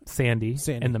seeing Sandy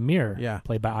in the mirror, Yeah.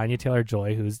 played by Anya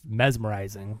Taylor-Joy, who's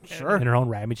mesmerizing, Sure. in her own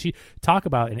right. I mean, she talk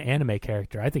about an anime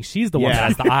character. I think she's the one Yeah. that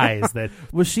has the eyes that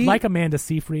Was she like Amanda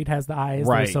Seyfried has the eyes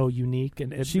that Right. are so unique,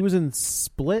 and She was in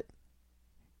Split.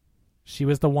 she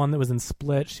was the one that was in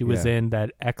Split. She was Yeah. in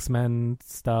that X-Men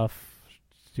stuff.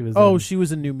 She was. She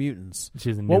was in New Mutants. She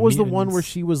was in. What New was the one Mutants. where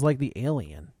she was like the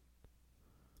alien?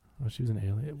 Oh, she was an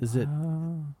alien. Is it I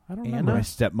don't Anna? remember. My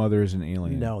stepmother is an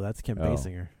alien. No, that's Kim Oh.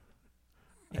 Basinger.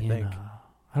 I think Anna.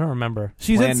 I don't remember.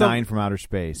 she's Plan in some, 9 from outer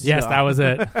space. Yes, that was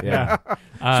it. Yeah.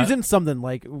 she's in something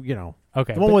like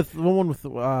Okay. the one with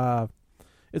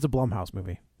it's a Blumhouse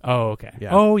movie. Oh, okay. Yeah.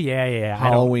 Oh, yeah. I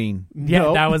don't- Halloween. Yeah,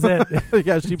 Nope. that was it.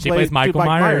 Yeah, she plays Michael Mike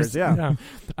Myers. Yeah.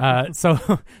 So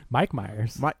Mike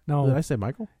Myers. No. Did I say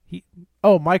Michael? He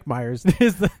Mike Myers,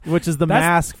 is the. which is the That's-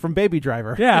 mask from Baby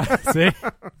Driver. Yeah. See.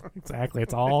 Exactly.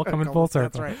 It's all coming full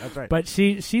circle. That's right. But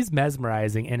she's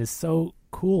mesmerizing and is so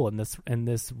cool in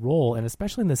this role, and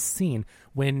especially in this scene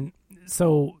when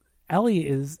Ellie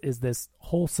is this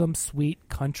wholesome, sweet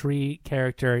country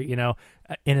character,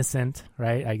 innocent,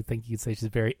 right? I think you'd say she's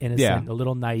very innocent, Yeah. a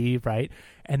little naive, right?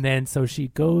 And then so she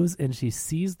goes and she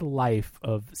sees the life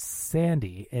of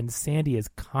Sandy, and Sandy is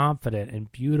confident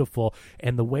and beautiful,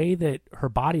 and the way that her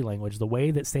body language, the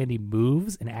way that Sandy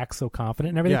moves and acts so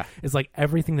confident and everything is like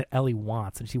everything that Ellie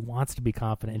wants, and she wants to be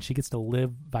confident, and she gets to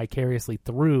live vicariously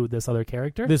through this other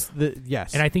character.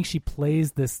 Yes. And I think she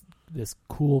plays this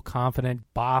cool, confident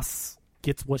boss,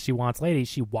 gets what she wants lady.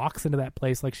 She walks into that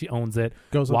place like she owns it,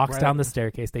 walks down the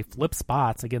staircase. They flip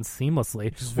spots again seamlessly.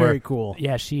 Which is very cool.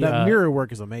 Yeah, that mirror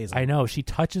work is amazing. I know. She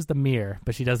touches the mirror,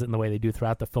 but she does it in the way they do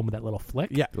throughout the film with that little flick.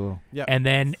 Yeah. Cool. Yeah. And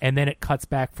then it cuts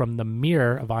back from the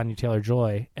mirror of Anya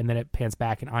Taylor-Joy, and then it pans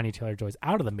back and Anya Taylor-Joy's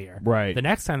out of the mirror. Right. The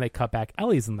next time they cut back,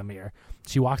 Ellie's in the mirror.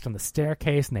 She walks down the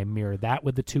staircase, and they mirror that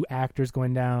with the two actors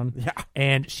going down. Yeah.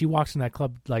 And she walks in that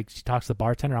club, like she talks to the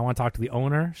bartender. I want to talk to the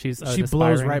owner. She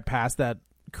blows right past that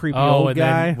creepy old and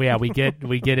guy. Then,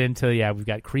 we get into we've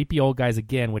got creepy old guys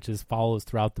again, which follows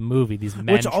throughout the movie. These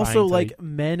men, which also trying to,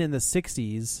 men in the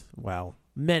 60s. Well,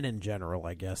 men in general,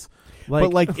 I guess.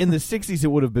 But like in the 60s, it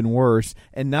would have been worse.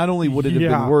 And not only would it have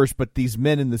been worse, but these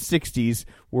men in the 60s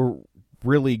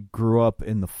really grew up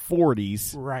in the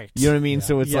 40s. Right. You know what I mean? Yeah.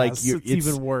 So it's like... it's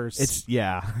even worse.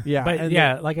 Yeah.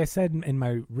 But like I said in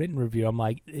my written review, I'm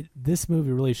like, this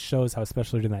movie really shows how,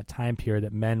 especially during that time period,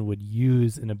 that men would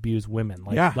use and abuse women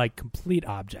like complete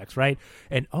objects, right?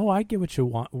 And I get what you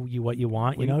want,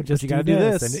 just you gotta do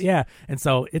this. And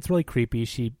so it's really creepy.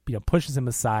 She pushes him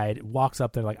aside, walks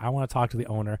up there like, I want to talk to the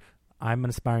owner. I'm an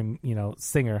aspiring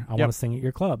singer. I want to sing at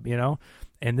your club,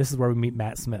 And this is where we meet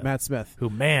Matt Smith. Who,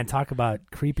 man, talk about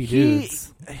creepy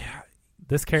dudes.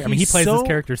 This character, he plays this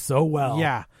character so well.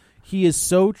 Yeah. He is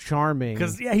so charming.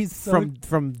 Because, he's so...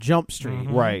 From Jump Street.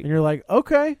 Mm-hmm. Right. And you're like,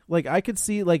 okay. Like, I could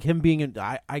see, like, him being...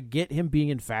 I get him being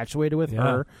infatuated with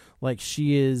her. Like,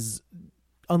 she is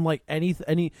unlike any...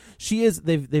 She is...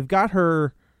 They've got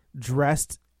her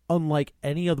dressed unlike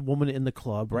any other woman in the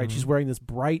club, right? Mm-hmm. She's wearing this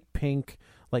bright pink,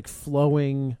 like,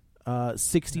 flowing...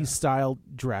 60s style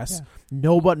dress.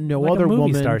 No like other a movie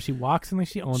woman. star. She walks in like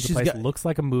she owns the place. Looks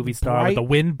like a movie star with the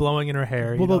wind blowing in her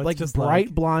hair. Like just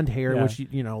bright blonde hair, which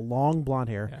long blonde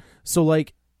hair. Yeah. So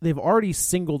like they've already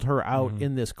singled her out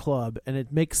in this club, and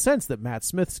it makes sense that Matt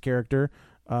Smith's character,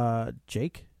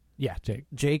 Jake,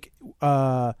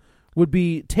 would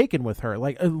be taken with her.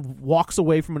 Like walks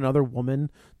away from another woman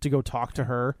to go talk to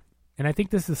her. And I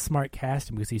think this is smart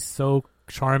casting because he's so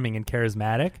charming and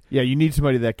charismatic. Yeah, you need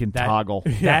somebody that can toggle.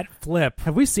 That flip.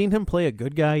 Have we seen him play a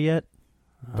good guy yet?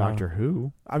 Doctor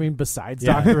Who? I mean, besides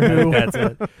Doctor Who. That's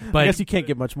it. But I guess you can't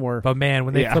get much more. But man,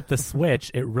 when they flip the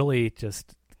switch, it really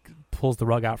just pulls the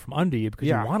rug out from under you because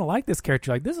you want to like this character.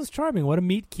 You're like, this is charming. What a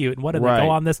meet cute. And what do they go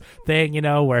on this thing,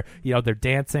 where, they're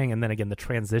dancing, and then again, the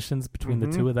transitions between the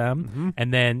two of them. Mm-hmm.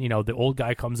 And then, the old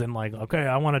guy comes in like, okay,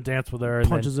 I want to dance with her. And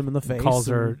punches him in the face. Calls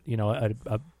her,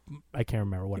 I can't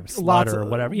remember whatever slut Lots or of-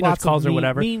 whatever lots of calls her mean-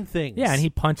 whatever mean things. Yeah, and he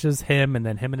punches him, and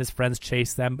then him and his friends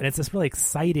chase them, and it's this really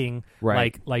exciting,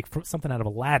 Right. like something out of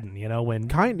Aladdin, when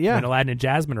yeah. when Aladdin and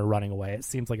Jasmine are running away, it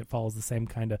seems like it follows the same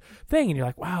kind of thing, and you're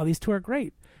like, wow, these two are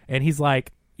great, and he's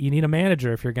like, you need a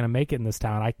manager if you're going to make it in this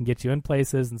town. I can get you in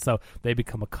places, and so they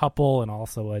become a couple and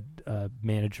also a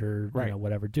manager, Right.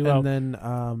 whatever duo. And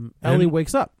then Ellie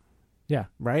wakes up. Yeah.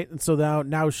 Right. And so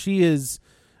now she's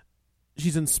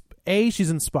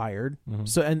inspired. Mhm.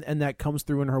 So and that comes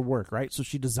through in her work. Right. So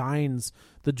she designs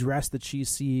the dress that she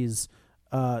sees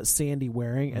Sandy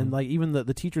wearing, and like even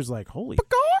the teacher's like, holy,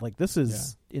 like this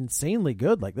is insanely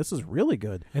good. Like this is really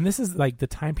good. And this is like the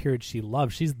time period she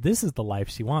loves. This is the life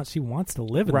she wants. She wants to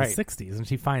live in Right. the 60s, and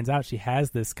she finds out she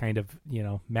has this kind of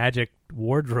magic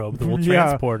wardrobe that will Yeah.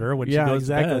 transport her when she goes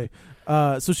exactly. to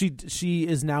bed. So she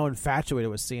is now infatuated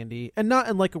with Sandy, and not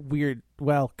in like a weird,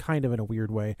 well, kind of in a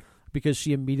weird way, because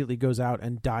she immediately goes out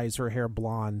and dyes her hair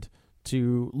blonde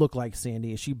to look like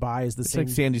Sandy. She buys the It's same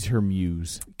like Sandy's her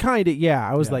muse. kind of. Yeah,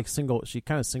 I was Yeah. like single. She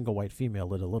kind of single white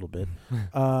female it a little bit.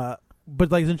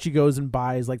 But like then she goes and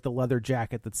buys like the leather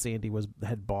jacket that Sandy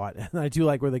had bought, and I do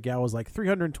like where the gal was like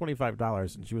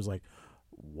 $325, and she was like,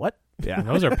 "What?" Yeah. And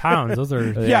those are pounds. Those are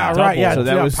Yeah, double. right. Yeah, So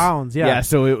that was pounds. Yeah.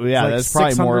 So like that's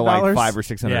probably more like $600? $500 or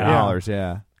 $600.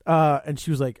 Yeah. And she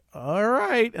was like, "All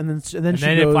right," and then she And then goes,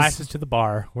 it flashes to the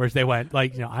bar where they went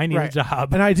like, I need a Right.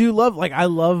 job. And I do love, like, I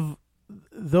love,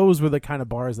 those were the kind of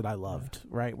bars that I loved,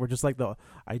 right? We're just like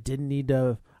I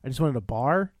just wanted a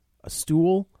bar, a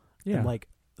stool, and like,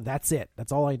 that's it.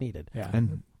 That's all I needed. Yeah.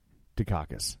 And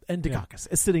Dukakis. And Dukakis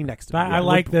is sitting next to me. But Yeah, I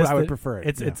like this. I would that prefer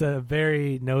it. It's a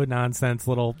very no nonsense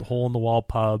little hole in the wall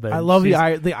pub. And I love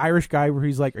she's- the Irish guy where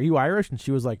he's like, "Are you Irish?" And she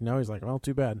was like, "No." He's like, "Well,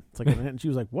 too bad." It's like, and she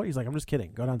was like, "What?" He's like, "I'm just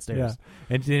kidding. Go downstairs."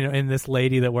 Yeah. And and this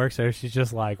lady that works there, she's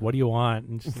just like, "What do you want?"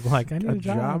 And she's like, "I need A a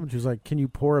job." And she was like, "Can you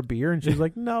pour a beer?" And she's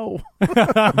like, "No."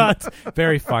 It's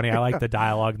very funny. I like the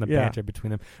dialogue and the Yeah. banter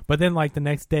between them. But then, like the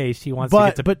next day, she wants to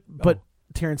get to. But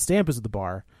Terrence Stamp is at the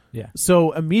bar. Yeah.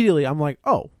 So immediately I'm like,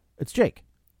 "Oh, it's Jake."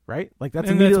 Right? Like that's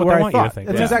And that's immediately what they what I want you to thought. think.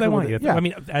 That's Yeah. exactly They what want you to think. yeah. I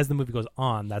mean, as the movie goes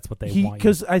on, that's what they want. You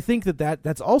Because I think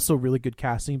that's also really good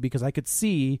casting, because I could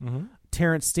see Mhm.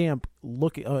 Terrence Stamp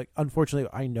looking. Unfortunately,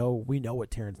 we know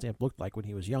what Terrence Stamp looked like when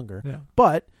he was younger. Yeah.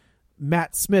 But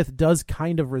Matt Smith does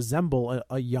kind of resemble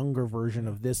a younger version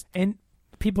of this. And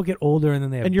people get older, and then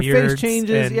they have And your face beards,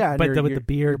 changes, and- yeah, and But your- with your- the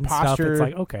beard your and stuff, posture. it's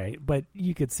like okay, but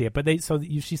you could see it. But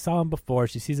she saw him before,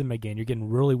 she sees him again. You're getting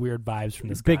really weird vibes from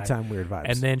this Big guy. time weird vibes.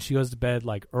 And then she goes to bed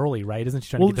like early, right? Isn't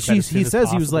she trying well, to get to bed as soon he as says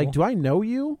he was possible? like, "Do I know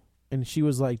you?" And she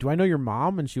was like, "Do I know your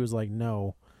mom?" And she was like,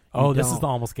 "No." Oh, you this is don't." the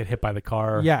almost get hit by the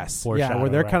car. Yes, yeah, foreshadow, where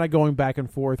they're right. kind of going back and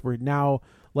forth. Where now,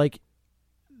 like,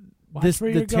 Watch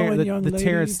where you're going, young the lady.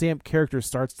 Terrence Stamp character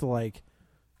starts to like,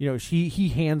 he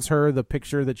hands her the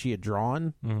picture that she had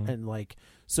drawn, Mhm. and like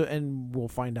and we'll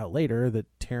find out later that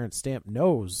Terrence Stamp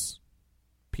knows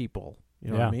people.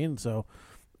 You know what I Yeah. mean? So,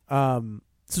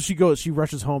 so she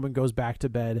rushes home and goes back to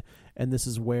bed, and this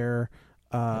is where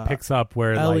It picks up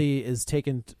where Ellie is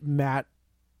taken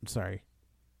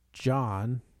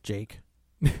Jake.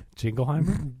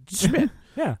 Jingleheimer. Schmidt.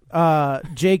 Yeah.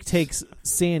 Jake takes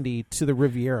Sandy to the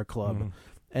Riviera Club, Mhm.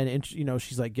 and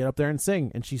she's like, "Get up there and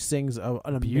sing," and she sings an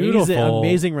Beautiful.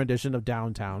 amazing rendition of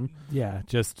Downtown. Yeah.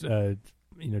 Just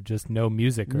just no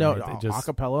music. Or No, anything, just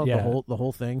acapella, yeah. the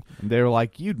whole thing. They were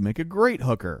like, "You'd make a great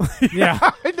hooker." Yeah.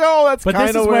 I know that's But kind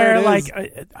this of is where where, it like,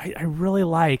 is. I really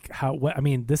like how.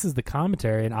 This is the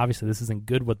commentary, and obviously this isn't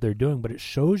good what they're doing, but it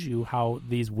shows you how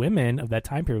these women of that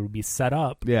time period would be set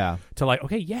up Yeah. to like,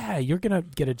 okay, yeah, you're gonna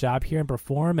get a job here and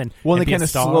perform, and Well, and they be a kind of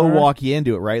star. slow walk you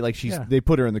into it, right? Like Yeah. they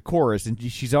put her in the chorus, and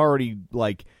she's already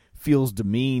like feels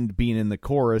demeaned being in the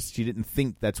chorus. She didn't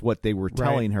think that's what they were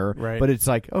telling her, right. but it's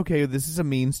like, okay, this is a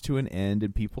means to an end,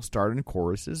 and people start in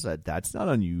choruses. That's not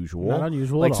unusual. Not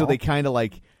unusual Like at so, all. they kind of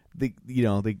like they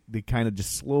kind of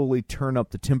just slowly turn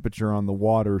up the temperature on the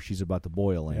water she's about to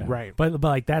boil in. Yeah. Right. But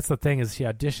like that's the thing is she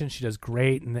auditions, she does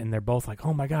great, and then they're both like,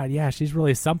 oh my god, yeah, she's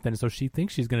really something. So she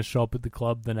thinks she's going to show up at the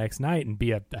club the next night and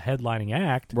be a headlining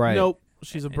act. Right. Nope.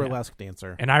 She's a burlesque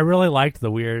dancer. And I really liked the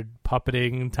weird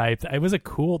puppeting type. It was a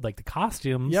cool, like the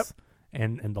costumes. Yep.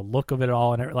 And the look of it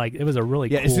all, and like it was a really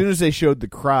Yeah, cool. as soon as they showed the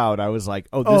crowd, I was like,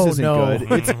 "Oh, this isn't no.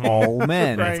 good. It's all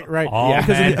men." Right. all Yeah,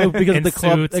 men because in the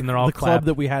club, suits, and they're all the club clapped.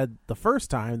 that we had the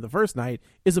first night,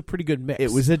 is a pretty good mix. It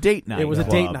was a date night. It was a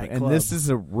club, date night and club. this is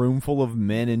a room full of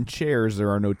men in chairs.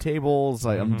 There are no tables.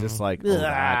 I'm just like, oh,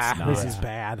 that's not. This is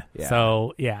bad. Yeah.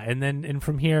 So yeah, and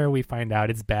from here we find out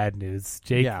it's bad news.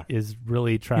 Jake Yeah. is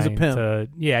really trying pimp. to.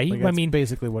 Yeah, Like, I that's mean,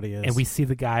 basically what he is. and we see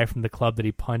the guy from the club that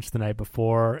he punched the night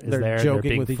before is They're there. joking They're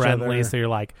being with each friendly, other. so you're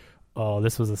like, oh,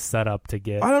 this was a setup to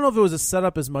get. I don't know if it was a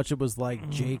setup as much. It was like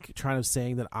Jake trying to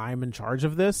saying that I'm in charge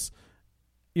of this.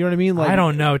 You know what I mean? Like, I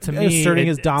don't know. To me, asserting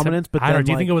his dominance. But I don't. then,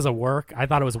 Do you like, think it was a work? I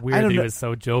thought it was weird that he was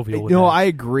so jovial. With No, that. I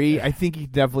agree. I think he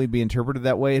could definitely be interpreted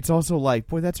that way. It's also like,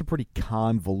 boy, that's a pretty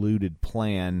convoluted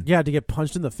plan. Yeah, to get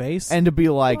punched in the face And to be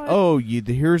like, What? oh,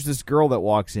 here's this girl that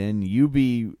walks in, you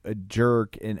be a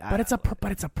jerk, and But it's a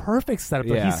perfect setup.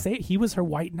 Like, Yeah. he was her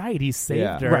white knight. He saved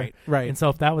Yeah. her. Right. And so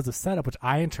if that was a setup, which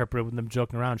I interpreted with them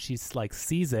joking around, she's like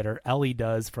sees it, or Ellie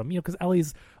does from because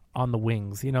Ellie's on the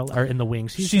wings, or in the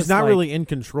wings. She's just not like, really in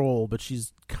control, but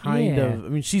she's kind Yeah. of. I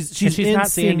mean, she's she's in not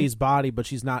Sandy's seeing- body, but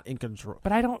she's not in control.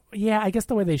 But I don't. Yeah, I guess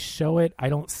the way they show it, I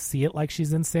don't see it like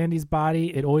she's in Sandy's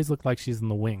body. It always looked like she's in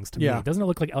the wings to Yeah. me. Doesn't it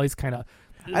look like Ellie's kind of?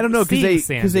 I don't know because they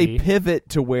Sandy. pivot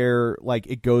to where like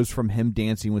it goes from him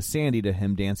dancing with Sandy to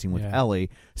him dancing with Yeah.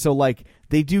 Ellie. So like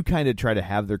they do kind of try to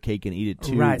have their cake and eat it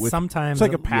too. Right. with- Sometimes It's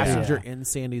like a passenger Yeah. in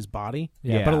Sandy's body.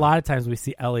 Yeah, Yeah. but a lot of times we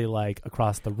see Ellie like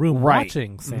across the room Right.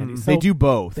 watching Sandy. So they do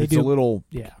both. they It's do- a little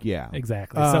Yeah,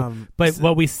 exactly. Um, but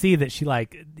what we see that she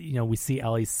we see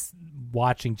Ellie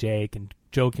watching Jake and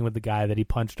joking with the guy that he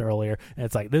punched earlier, and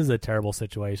it's like this is a terrible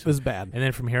situation. This is bad. And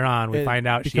then from here on, we It find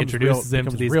out she becomes introduces him to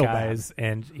becomes these real guys,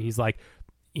 and he's like,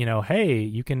 hey,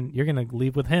 you're gonna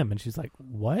leave with him, and she's like,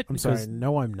 what? I'm Because sorry.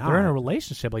 No, I'm not. they're in a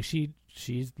relationship. Like she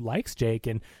likes Jake,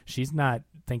 and she's not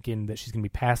thinking that she's gonna be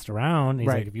passed around. And he's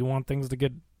Right. like, if you want things to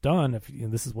get done, if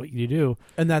this is what you do.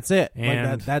 And that's it.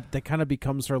 And- like that kind of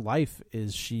becomes her life.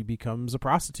 Is she becomes a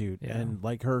prostitute, Yeah. and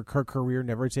like her career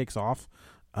never takes off.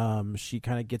 She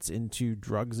kind of gets into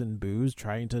drugs and booze,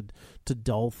 trying to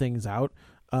dull things out.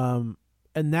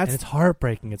 And that's And it's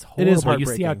heartbreaking. It's It horrible. is You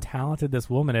see how heartbreaking. talented this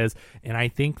woman is, and I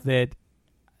think that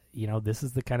this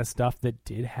is the kind of stuff that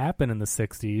did happen in the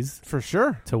 '60s for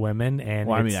sure. to women. And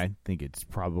Well, I mean, it's- I think it's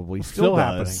probably Still still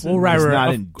happening. does. Well, right, It's right, not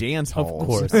of- in dance of halls.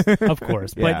 course, of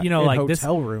course. Yeah. But In like this,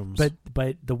 hotel rooms.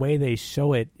 but the way they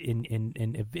show it in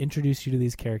introduce you to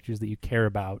these characters that you care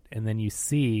about, and then you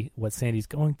see what Sandy's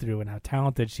going through and how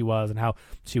talented she was and how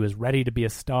she was ready to be a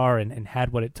star and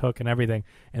had what it took and everything,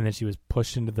 and then she was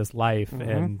pushed into this life,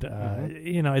 and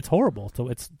it's horrible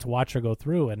to watch her go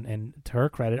through, and to her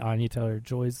credit, Anya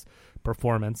Taylor-Joy's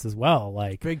performance as well,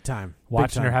 like big time.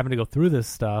 watching her having to go through this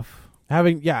stuff.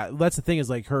 That's the thing, is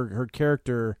like her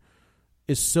character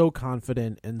is so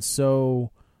confident and so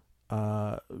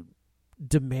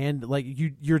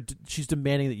she's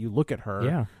demanding that you look at her.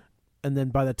 Yeah. And then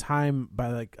by I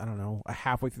don't know,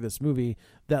 halfway through this movie,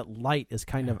 that light is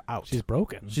kind of out. She's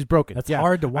broken. She's broken. That's Yeah.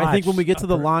 hard to watch. I think when we get to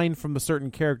the Upper- line from a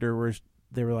certain character where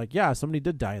they were like, yeah, somebody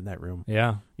did die in that room.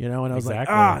 Yeah. And I was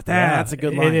Exactly. like, that's a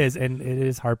good line. It is, and it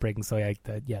is heartbreaking. So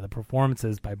the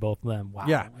performances by both of them. Wow.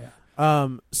 Yeah.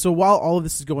 So while all of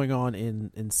this is going on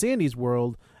in Sandy's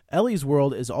world, Ellie's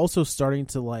world is also starting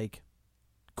to like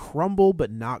crumble,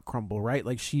 but not crumble, right?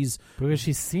 Like because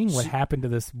she's seeing what happened to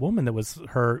this woman that was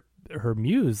her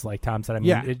muse, like Tom said. I mean,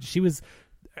 Yeah.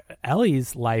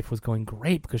 Ellie's life was going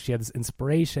great because she had this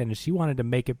inspiration and she wanted to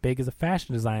make it big as a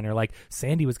fashion designer, like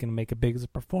Sandy was going to make it big as a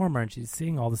performer, and she's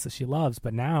seeing all this that she loves,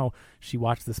 but now she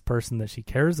watched this person that she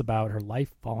cares about, her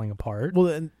life falling apart.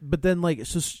 Well, but then like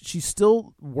so she's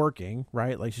still working,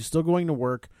 right? Like she's still going to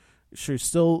work. She's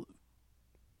still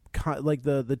like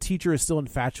the teacher is still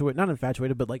not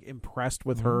infatuated, but like impressed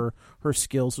with her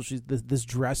skills. So she's this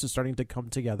dress is starting to come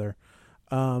together.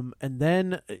 And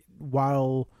then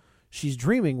while she's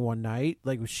dreaming one night,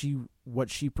 like what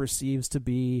she perceives to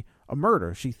be a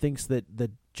murder. She thinks that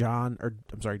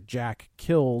Jack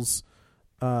kills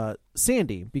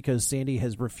Sandy because Sandy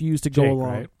has refused to go Jake, along.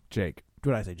 right? Jake.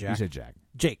 What did I say, Jack? You said Jack.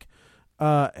 Jake.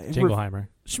 Jingleheimer.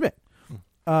 Schmidt.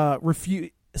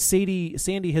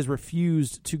 Sandy has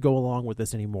refused to go along with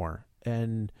this anymore,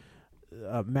 and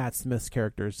Matt Smith's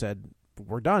character said,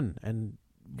 "We're done." And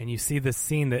you see this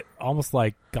scene that almost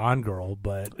like Gone Girl,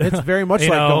 but it's very much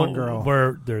like Gone Girl,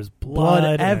 where there's blood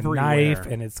and everywhere, a knife,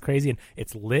 and it's crazy, and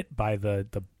it's lit by the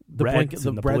reds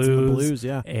and the reds blues, and the blues,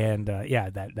 yeah, and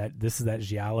that this is that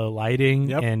giallo lighting,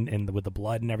 yep. and with the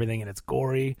blood and everything, and it's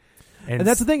gory, and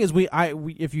that's the thing is we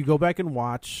if you go back and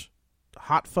watch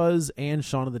Hot Fuzz and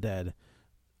Shaun of the Dead,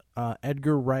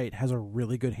 Edgar Wright has a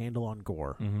really good handle on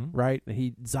gore, right?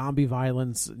 Zombie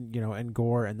violence, and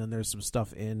gore, and then there's some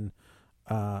stuff in.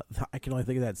 I can only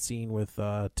think of that scene with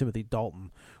Timothy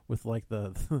Dalton with like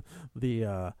the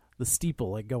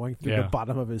steeple like going through the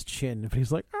bottom of his chin, and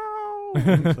he's like, "Oh!"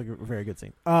 It's like a very good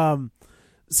scene.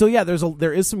 So yeah,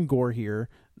 there is some gore here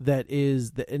that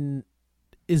is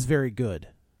very good.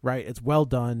 right? It's well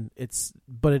done.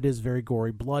 But it is very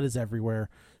gory. Blood is everywhere.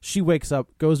 She wakes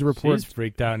up, goes to report. She's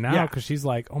freaked out now because she's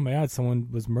like, oh my God, someone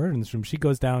was murdered in this room. She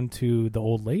goes down to the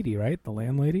old lady, right? The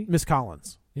landlady? Miss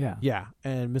Collins. Yeah. Yeah.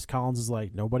 And Miss Collins is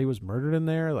like, nobody was murdered in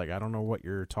there. Like, I don't know what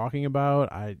you're talking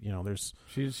about. There's...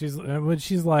 She's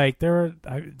like, there's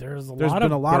a lot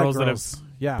of girls that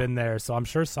have been there, so I'm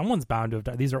sure someone's bound to have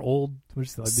died. These are old.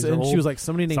 She was like,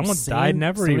 somebody named someone died in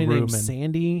every somebody room. Named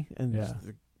Sandy. And yeah.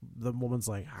 the woman's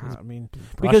like,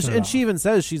 because she even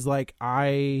says, she's like,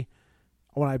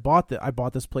 when I bought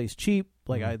this place cheap.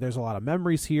 Like, there's a lot of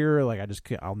memories here. Like,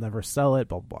 I'll never sell it.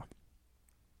 Blah blah blah.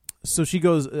 So she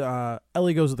goes.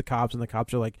 Ellie goes to the cops, and the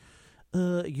cops are like,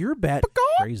 "You're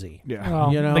crazy." Yeah,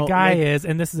 well, the guy is,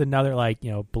 and this is another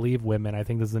believe women. I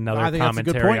think this is another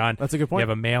commentary on. That's a good point. You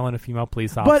have a male and a female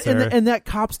police officer, but in that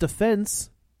cop's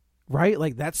defense, right?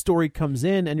 Like, that story comes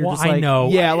in, and you're just like, I know,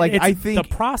 yeah. Like, I think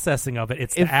the processing of it.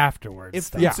 It's the afterwards. If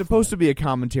stuff. it's supposed to be a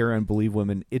commentary on believe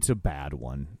women, it's a bad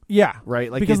one. Yeah,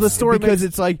 right. Like, because the story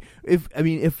it's like if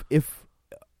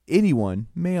anyone,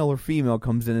 male or female,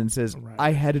 comes in and says,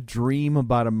 I had a dream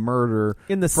about a murder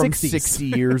in the from 60s. 60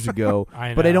 years ago,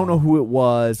 but I don't know who it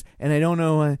was, and I don't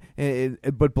know,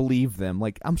 but believe them.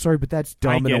 Like, I'm sorry, but that's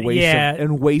dumb and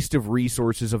a waste of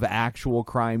resources of actual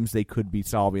crimes they could be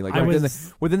solving. Like,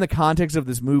 within the context of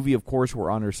this movie, of course,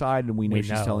 we're on her side, and we know she's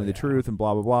telling the truth, and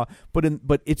blah blah blah.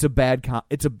 But it's a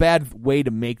bad way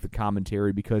to make the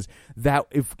commentary, because that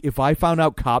if I found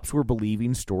out cops were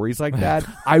believing stories like that,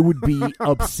 I would be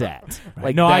upset.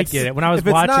 Like, no, I get it. When I was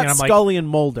watching, I'm like, Scully and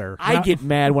Mulder. I get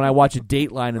mad when I watch a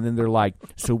Dateline and then they're like,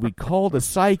 so we called a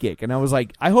psychic, and I was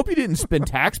like, I hope you didn't spend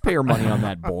taxpayer money on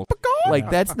that bull.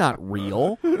 Like, that's not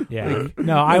real. Yeah.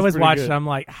 No, I was watching. Good. I'm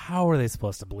like, how are they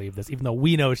supposed to believe this? Even though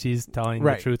we know she's telling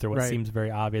the truth, or what seems very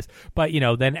obvious. But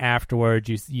then afterwards,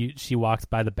 she walks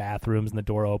by the bathrooms and the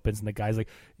door opens, and the guy's like,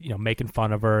 making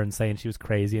fun of her and saying she was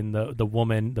crazy, and the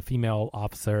woman, the female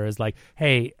officer, is like,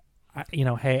 hey, I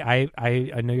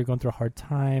know you're going through a hard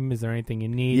time. Is there anything you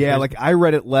need? Yeah, like, I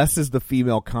read it less as the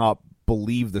female cop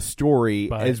believed the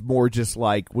story, as more just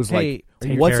like what's up?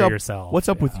 Yourself. What's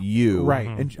up with you? Right.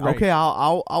 And okay,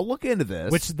 I'll look into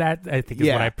this. Which that I think is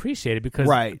what I appreciated, because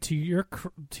to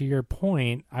your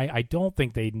point, I don't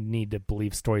think they need to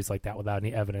believe stories like that without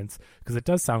any evidence, because it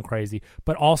does sound crazy,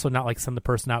 but also not like send the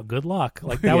person out. Good luck.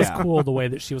 Like, that was cool the way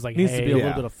that she was like, needs to be a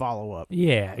little bit of follow up.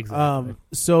 Yeah, exactly.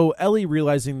 So Ellie,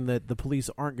 realizing that the police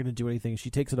aren't going to do anything, she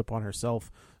takes it upon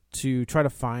herself to try to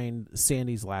find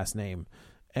Sandy's last name.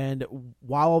 And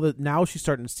now she's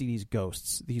starting to see these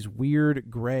ghosts, these weird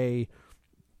gray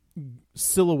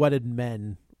silhouetted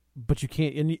men, but you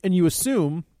can't, and you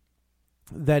assume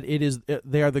that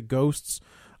they are the ghosts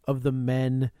of the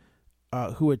men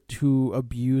who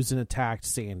abused and attacked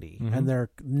Sandy, and they're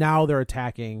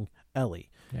attacking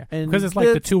Ellie. Yeah, and because it's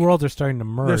like the two worlds are starting to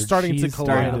merge. They're starting to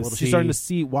collide a little. She's starting to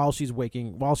see while she's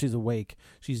awake.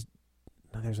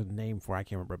 There's a name for it, I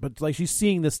can't remember, but like, she's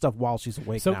seeing this stuff while she's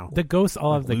awake now. The ghosts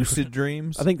all have the lucid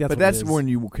dreams. I think that's. But that's when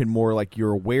you can more like,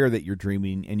 you're aware that you're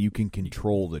dreaming and you can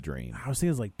control the dream. I was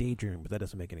thinking it's like daydreaming, but that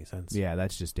doesn't make any sense. Yeah,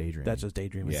 that's just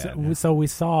daydreaming. Yeah. So we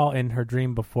saw in her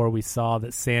dream before, we saw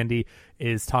that Sandy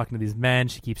is talking to these men.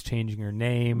 She keeps changing her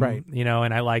name, right?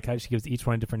 And I like how she gives each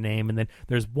one a different name, and then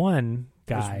there's one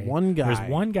guy. There's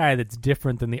one guy that's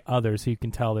different than the others, so you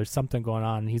can tell there's something going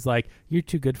on. And he's like, "You're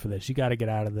too good for this. You got to get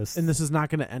out of this. And this is not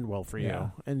going to end well for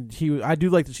you." And I do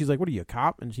like that she's like, "What are you, a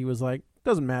cop?" And she was like,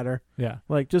 "Doesn't matter." Yeah,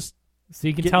 like, just. So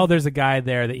you can tell there's a guy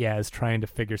there that is trying to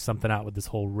figure something out with this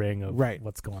whole ring of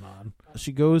what's going on.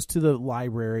 She goes to the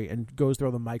library and goes through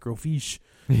all the microfiche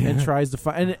and tries to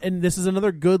find. And this is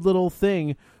another good little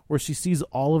thing where she sees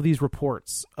all of these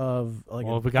reports of like.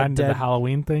 Well, have we gotten to the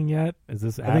Halloween thing yet? Is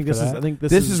this? I think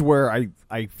this is where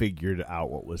I figured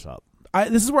out what was up.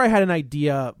 This is where I had an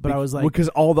idea, but I was like, because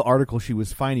all the articles she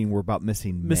was finding were about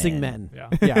missing men.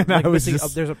 Yeah. Like missing,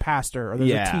 there's a pastor, or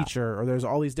there's a teacher, or there's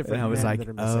all these different. And I was like, that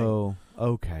are missing. Oh,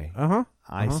 okay,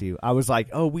 I see. I was like,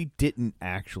 oh, we didn't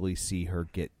actually see her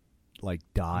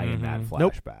die in that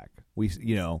flashback.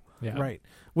 Nope. Right.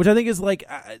 Which I think is like,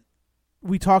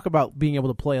 we talk about being able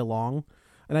to play along,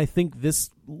 and I think this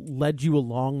led you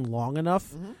along long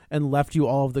enough and left you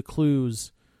all of the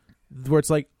clues where it's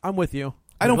like, I'm with you.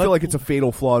 I don't feel like it's a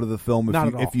fatal flaw to the film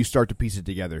if you start to piece it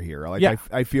together here. Like,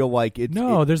 I feel like it's...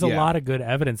 No, there's a lot of good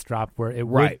evidence dropped where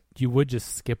you would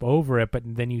just skip over it, but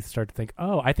then you start to think,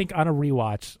 I think on a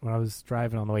rewatch, when I was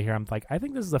driving on the way here, I'm like, I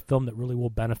think this is a film that really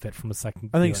will benefit from a second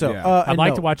I think so. Yeah. I'd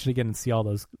like to watch it again and see all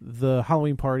those. The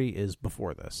Halloween party is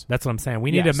before this. That's what I'm saying.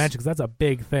 We need to mention, because that's a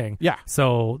big thing. Yeah.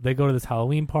 So they go to this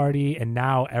Halloween party, and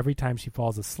now every time she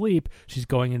falls asleep, she's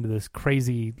going into this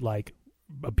crazy, like,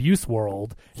 abuse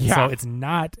world. And Yeah. so it's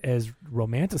not as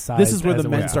romanticized. This is where as the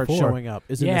it men was start before. showing up.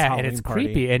 Is in this Yeah, Halloween and it's party.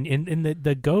 creepy. And in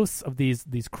the ghosts of these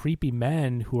creepy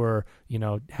men who are,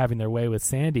 having their way with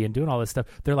Sandy and doing all this stuff,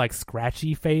 they're like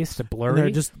scratchy faced, And blurry. they're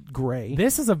just gray.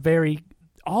 This is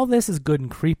all this is good and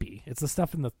creepy. It's the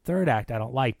stuff in the third act I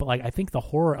don't like, but like I think the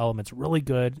horror element's really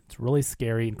good. It's really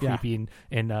scary and Yeah. creepy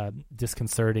and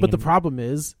disconcerting. But the and- problem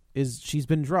is she's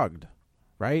been drugged,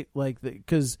 right? Like,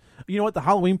 because you know what, the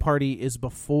Halloween party is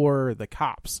before the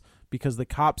cops, because the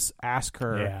cops ask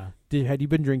her, Yeah. had you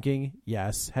been drinking?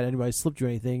 Yes. Had anybody slipped you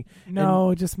anything?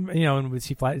 No, just and when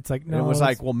she flies, it's like no. And it was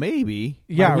like, well, maybe.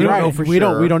 Yeah, we right. don't know for we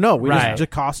sure. don't know. We Right.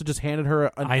 just Costa just handed her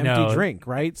an I empty know. drink,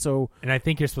 right? So and I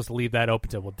think you're supposed to leave that open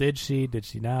to, well, did she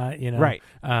not? Right.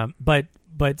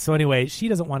 But so anyway, she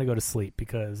doesn't want to go to sleep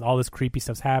because all this creepy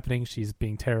stuff's happening. She's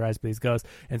being terrorized by these ghosts,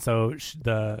 and so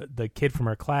the kid from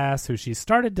her class, who she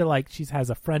started to like, she has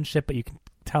a friendship, but you can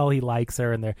tell he likes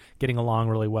her, and they're getting along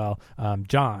really well.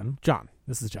 John.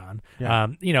 This is John.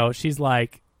 Yeah. She's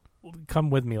like, come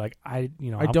with me. Like I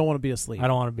don't want to be asleep. I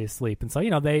don't want to be asleep. And so,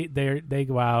 they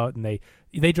go out and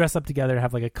they dress up together and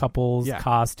have like a couple's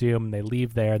costume, and they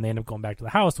leave there and they end up going back to the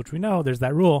house, which we know there's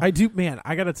that rule. I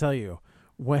gotta tell you,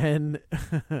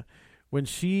 when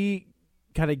she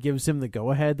kind of gives him the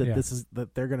go ahead that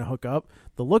they're gonna hook up,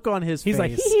 the look on his He's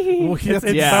face, like, well, it's that's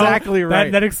so- exactly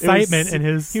right. That excitement in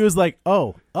his. He was like,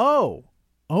 oh.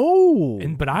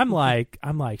 But I'm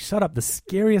like, shut up. The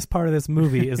scariest part of this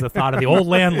movie is the thought of the old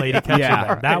landlady catching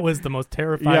them. That was the most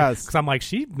terrifying. Yes. Because I'm like,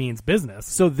 she means business.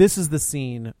 So this is the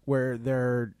scene where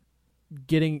they're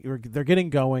getting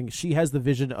going. She has the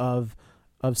vision of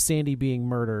Sandy being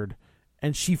murdered,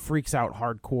 and she freaks out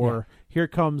hardcore. Yeah. Here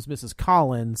comes Mrs.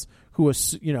 Collins, who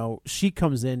she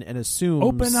comes in and assumes,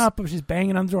 Open up. She's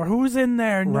banging on the door. Who's in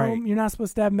there? No, Right. you're not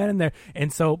supposed to have men in there.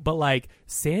 And so, but like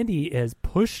Sandy has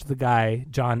pushed the guy,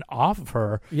 John, off of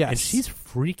her. Yes. And she's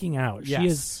freaking out. Yes. She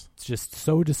is just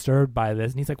so disturbed by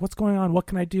this. And he's like, what's going on? What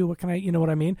can I do? What can I, you know what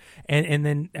I mean? And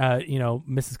then,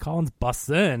 Mrs. Collins busts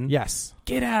in. yes,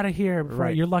 Get out of here.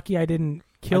 Right. You're lucky I didn't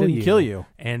kill you.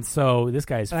 And so this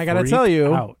guy's And I gotta tell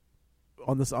you, out.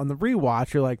 on the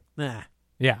rewatch, you're like, nah.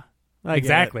 Yeah. I get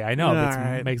Exactly. it. I know. All That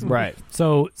right. makes Right.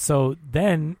 So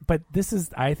then, but this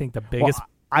is, I think, the biggest.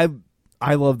 Well,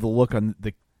 I love the look on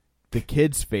the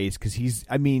kid's face, because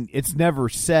it's never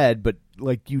said, but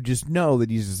like you just know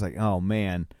that he's just like, oh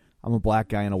man, I'm a black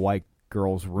guy in a white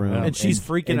girl's room, And she's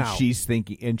freaking out. She's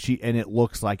thinking, and it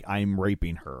looks like I'm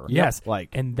raping her. Yes,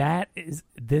 and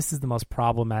this is the most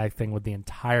problematic thing with the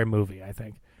entire movie. I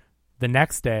think the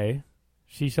next day,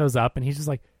 she shows up and he's just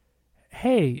like,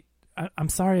 "Hey, I'm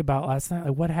sorry about last night.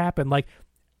 Like, what happened?" Like,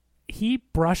 he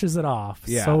brushes it off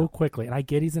so quickly, and I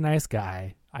get he's a nice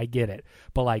guy. I get it,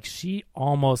 but like, she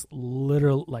almost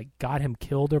literally like got him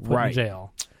killed or put in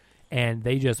jail, and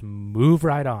they just move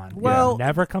right on. Well, it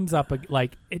never comes up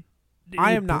like it.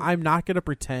 I'm not going to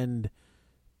pretend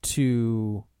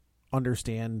to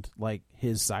understand like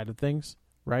his side of things,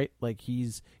 right? Like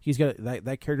he's got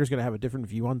that character's going to have a different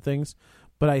view on things,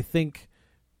 but I think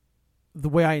the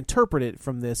way I interpret it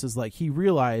from this is like he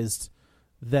realized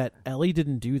that Ellie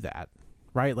didn't do that,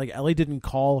 right? Like Ellie didn't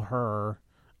call her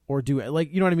or do it,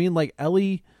 like, you know what I mean? Like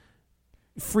Ellie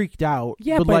freaked out,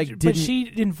 Yeah, but like but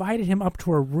she invited him up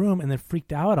to her room and then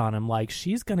freaked out on him. Like,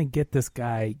 she's gonna get this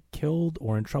guy killed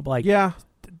or in trouble. Like, yeah.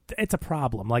 It's a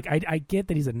problem. Like, I get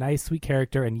that he's a nice, sweet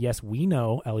character, and yes, we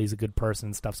know Ellie's a good person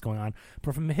and stuff's going on.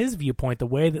 But from his viewpoint, the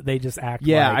way that they just act,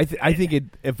 yeah, like, I think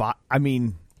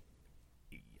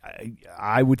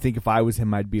I would think if I was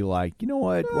him, I'd be like, you know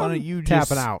what? Why don't you just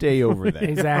tapping out. stay over there?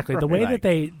 exactly the way Right.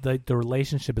 that the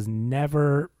relationship is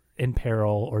never in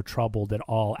peril or troubled at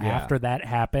all after that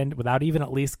happened, without even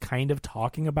at least kind of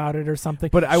talking about it or something.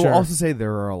 But I will Sure. also say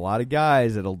there are a lot of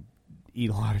guys that'll eat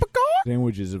a lot of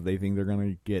sandwiches if they think they're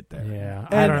going to get there. Yeah,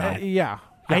 And, I don't know. yeah.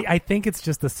 I think it's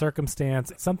just the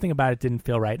circumstance. Something about it didn't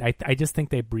feel right. I just think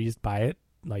they breezed by it,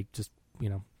 like just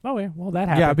oh yeah, well that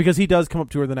happened. Yeah, because he does come up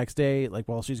to her the next day, like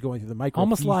while she's going through the microfiche.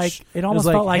 almost like it almost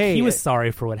was felt like hey, he was sorry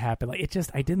for what happened. Like it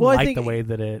just I didn't Well, I like think- the way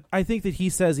that it. I think that he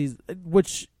says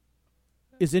which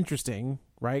is interesting,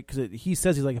 right? Because he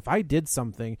says he's like, if I did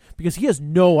something, because he has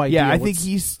no idea. Yeah, I think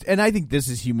I think this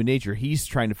is human nature. He's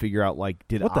trying to figure out, like,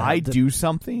 did What the I hell? do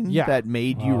something Yeah. that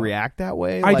made you react that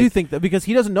way? I Like, do think that because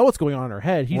he doesn't know what's going on in her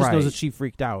head. He just knows Right. that she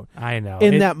freaked out I know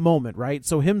in It- that moment, right?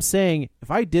 So him saying, if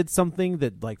I did something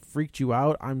that like freaked you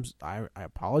out, I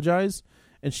apologize.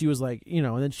 And she was like,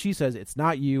 and then she says, it's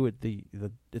not you,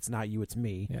 it's not you, it's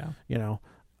me. Yeah.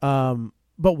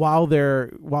 But while they're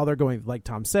going, like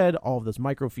Tom said, all of this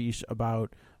microfiche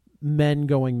about men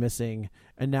going missing,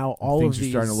 and now all Things of are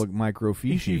these starting to look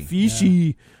micro-fishy.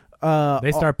 fishy.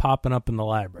 They start popping up in the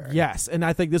library. Yes, and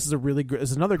I think this is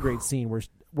is another great scene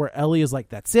where Ellie is like,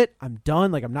 "That's it, I'm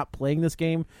done. Like, I'm not playing this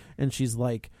game," and she's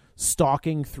like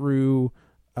stalking through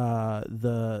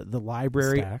the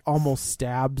library, Stacks. almost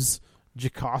stabs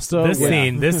Jocasta. This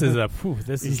scene, this is like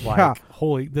this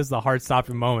is a heart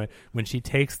stopping moment when she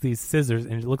takes these scissors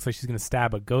and it looks like she's going to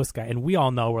stab a ghost guy, and we all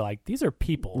know, we're like, these are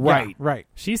people, right.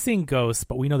 She's seeing ghosts,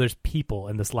 but we know there's people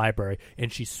in this library,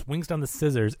 and she swings down the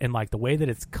scissors, and like the way that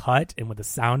it's cut and with the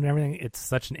sound and everything, it's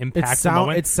such an impactful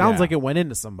moment. It sounds like it went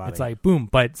into somebody. It's like boom,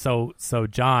 but so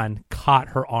John caught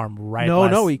her arm right.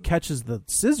 No, he catches the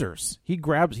scissors. He's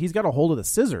got a hold of the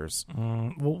scissors.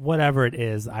 Whatever it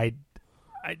is,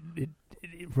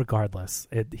 regardless,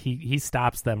 he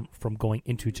stops them from going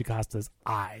into Jocasta's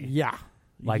eye. Yeah,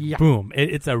 boom.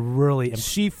 It's a really.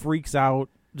 She freaks out.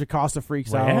 Jocasta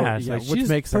freaks out. Yeah, which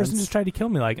makes sense. Person just tried to kill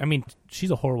me. Like, I mean,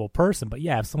 she's a horrible person, but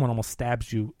yeah, if someone almost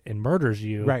stabs you and murders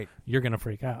you, right, you're gonna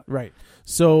freak out. Right.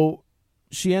 So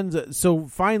she ends. So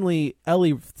finally,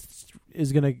 Ellie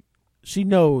is gonna. She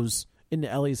knows in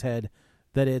Ellie's head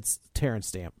that it's Terrence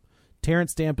Stamp.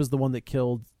 Terrence Stamp is the one that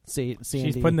killed Sandy.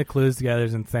 She's putting the clues together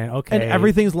and saying, okay, and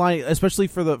everything's lining, especially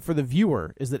for the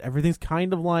viewer, is that everything's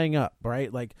kind of lining up,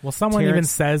 right? Like, well, someone even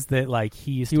says that like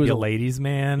he used to be a ladies'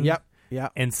 man.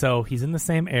 Yep. And so he's in the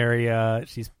same area.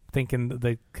 She's thinking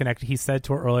the connection. He said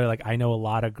to her earlier, like, I know a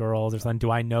lot of girls or something.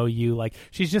 Do I know you? Like,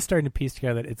 she's just starting to piece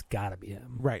together that it's got to be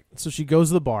him. Right. So she goes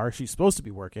to the bar. She's supposed to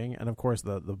be working. And, of course,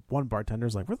 the one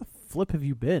bartender's like, where the flip have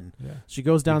you been? Yeah. She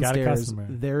goes downstairs.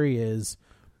 There he is.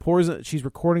 She's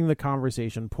recording the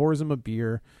conversation, pours him a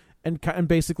beer, and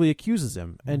basically accuses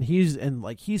him. And he's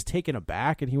taken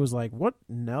aback. And he was like, what?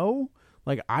 No?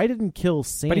 Like, I didn't kill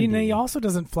Sandy. But he also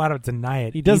doesn't flat out deny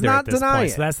it. He does not deny it.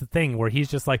 So that's the thing where he's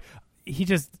just like, he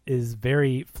just is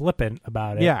very flippant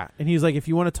about it. Yeah, and he's like, if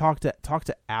you want to talk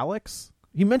to Alex,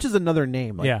 he mentions another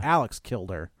name, like Alex killed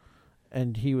her,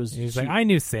 and he's like, I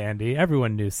knew Sandy.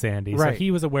 Everyone knew Sandy, right. So he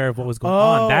was aware of what was going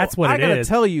on. That's what it is. I gotta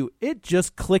tell you, it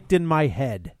just clicked in my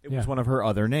head. It was one of her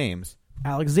other names.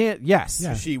 Alexander, yes.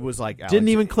 Yeah. She was like, didn't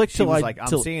even click till I'm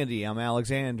Sandy, I'm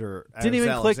Alexander. Didn't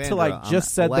even click till I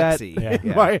just said Alexi. That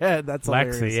in my head. That's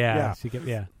Lexi, hilarious.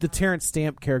 Yeah. The Terrence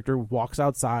Stamp character walks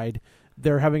outside.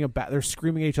 They're having they're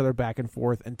screaming at each other back and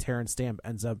forth, and Terrence Stamp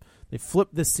ends up. They flip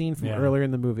this scene from earlier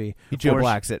in the movie. He Joe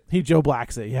Blacks it.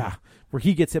 Yeah, where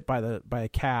he gets hit by a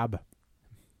cab,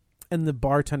 and the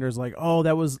bartender's like, "Oh,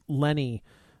 that was Lenny.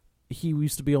 He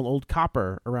used to be an old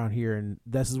copper around here," and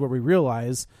this is where we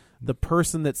realize the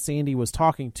person that Sandy was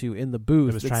talking to in the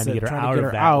booth was trying to get her out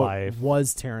of that life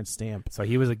was Terrence Stamp. So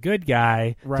he was a good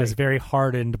guy, just very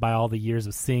hardened by all the years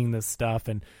of seeing this stuff,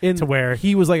 and to where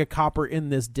he was like a copper in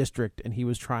this district, and he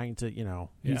was trying to,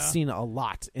 he's seen a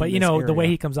lot. But area. The way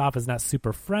he comes off is not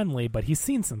super friendly, but he's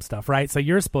seen some stuff, right? So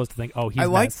you're supposed to think, oh, he's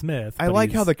Matt Smith. I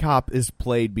like how the cop is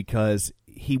played because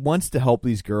he wants to help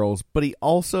these girls, but he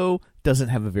also doesn't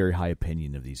have a very high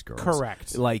opinion of these girls.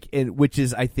 Correct. Which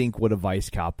is, I think, what a vice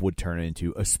cop would turn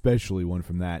into, especially one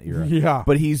from that era. Yeah.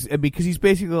 But he's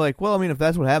basically like, well, I mean, if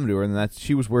that's what happened to her, then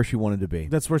she was where she wanted to be.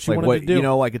 That's where she wanted to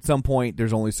do. Like at some point,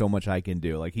 there's only so much I can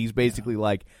do. Like he's basically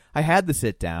like, I had the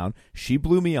sit down. She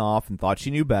blew me off and thought she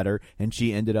knew better, and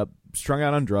she ended up strung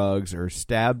out on drugs or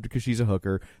stabbed because she's a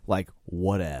hooker. Like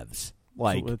whatevs.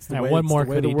 Like, what more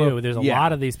could he do? There's a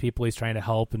lot of these people he's trying to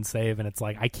help and save, and it's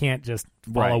like, I can't just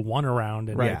follow one around.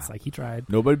 And it's like, he tried.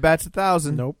 Nobody bats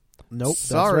 1,000. Nope.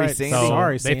 Sorry, right. Sandy. So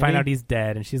Sorry, they Sandy. find out he's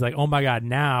dead, and she's like, oh my God,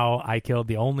 now I killed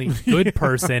the only good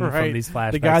person from these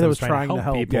flashbacks. The guy that was trying to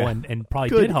help people and probably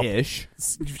did help.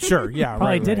 Sure, yeah.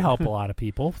 Probably did help a lot of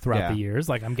people throughout the years.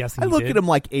 Like, I'm guessing I look at him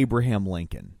like Abraham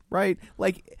Lincoln, right?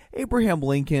 Like, Abraham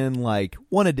Lincoln,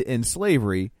 wanted to end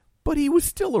slavery, but he was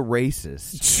still a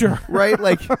racist. Sure. Right?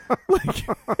 Like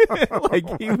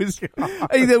he was.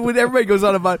 When everybody goes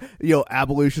on about,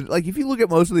 abolition, like if you look at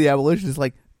most of the abolitionists,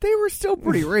 like they were still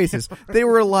pretty racist. They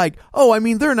were like, oh, I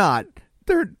mean, they're not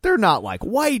like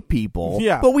white people,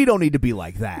 but we don't need to be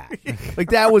like that.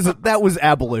 Like that was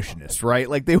abolitionists, right?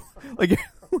 Like they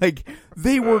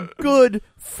were good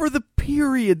for the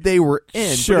period they were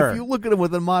in. Sure. But if you look at them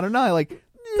with a modern eye, like,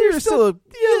 they're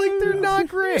they're not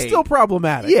great. They're still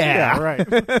problematic. Yeah,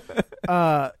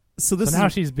 right. So now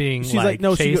she's being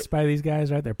chased by these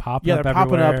guys, right? They're popping up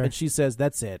popping everywhere. up, and she says,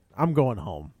 "That's it. I'm going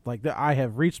home. Like I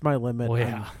have reached my limit.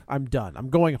 Well, I'm done. I'm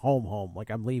going home.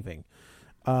 Like I'm leaving."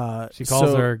 She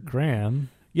calls her Gran.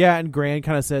 Yeah, and Gran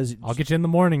kind of says, "I'll get you in the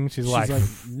morning." She's like,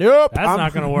 "Nope, that's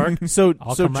not going to work." So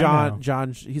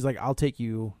John, he's like, "I'll take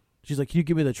you She's like, can you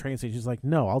give me the train station? She's like,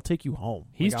 no, I'll take you home.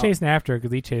 He's chasing after her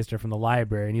because he chased her from the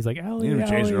library, and he's like, Ellie, He's been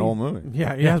chasing her whole movie.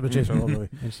 Yeah, he has been chasing her whole movie.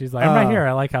 And she's like, I'm right here.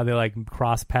 I like how they like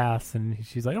cross paths, and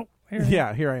she's like, oh, here.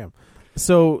 Yeah, here I am.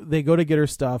 So they go to get her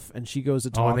stuff, and she goes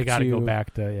to talk to... Oh, they got to go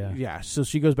back to, Yeah, so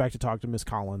she goes back to talk to Miss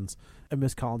Collins, and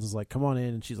Miss Collins is like, come on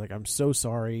in, and she's like, I'm so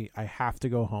sorry, I have to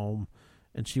go home.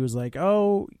 And she was like,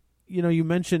 oh, you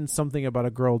mentioned something about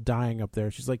a girl dying up there.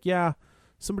 She's like, yeah,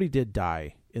 somebody did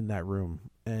die in that room.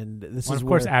 And this is of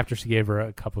course, after she gave her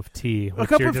a cup of tea. A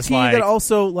cup of tea that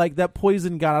also, like, that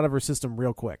poison got out of her system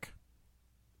real quick.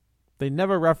 They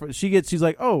never reference. She's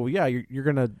like, oh yeah, you're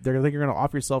gonna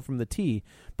off yourself from the tea,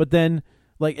 but then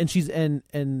like,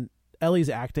 and Ellie's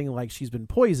acting like she's been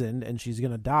poisoned and she's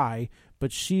gonna die,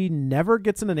 but she never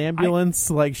gets in an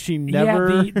ambulance. Like she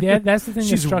never. Yeah, that's the thing.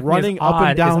 She's that struck running me as up odd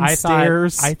and down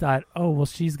stairs. I thought, oh well,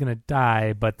 she's gonna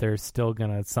die, but they're still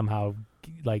gonna somehow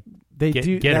like get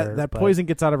her. That poison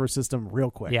gets out of her system real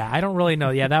quick. Yeah, I don't really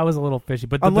know. Yeah, that was a little fishy.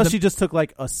 But unless she just took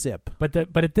like a sip. But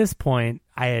at this point,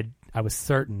 I was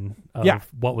certain of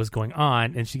what was going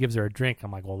on, and she gives her a drink.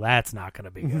 I'm like, well, that's not going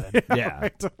to be good. Yeah.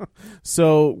 Right.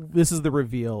 So this is the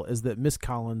reveal: is that Miss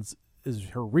Collins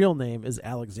her real name is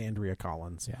Alexandria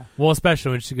Collins. Yeah. Well,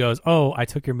 especially when she goes, "Oh, I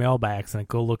took your mail by accident.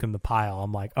 Go look in the pile."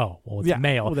 I'm like, "Oh, well, it's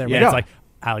mail." Well, there we go. It's like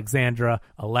Alexandra,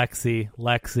 Lexi.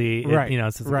 Right.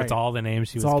 It's all the names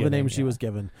she was. It's all given. the names she was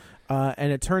given,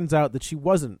 and it turns out that she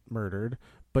wasn't murdered,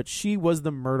 but she was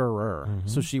the murderer. Mm-hmm.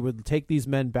 So she would take these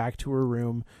men back to her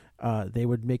room. They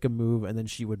would make a move, and then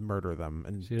she would murder them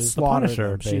and slaughter the Punisher,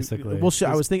 them. Basically.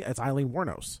 I was thinking it's Eileen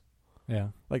Wuornos. Yeah,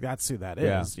 like that's who that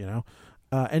is.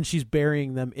 And she's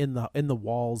burying them in the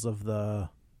walls of the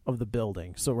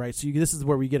building. So this is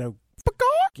where we get a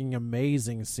fucking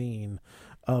amazing scene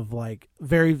of like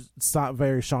very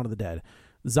Shaun of the Dead.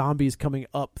 Zombies coming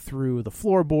up through the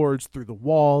floorboards, through the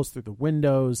walls, through the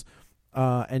windows,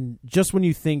 and just when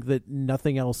you think that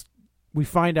nothing else. We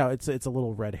find out it's a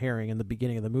little red herring in the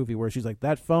beginning of the movie where she's like,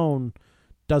 that phone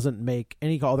doesn't make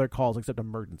any other calls except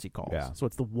emergency calls. Yeah. So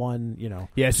it's the one,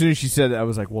 Yeah, as soon as she said that, I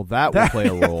was like, well, that will play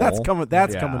a role. That's coming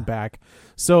back.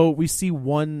 So we see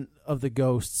one of the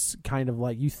ghosts kind of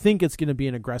like, you think it's going to be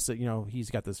an aggressive, he's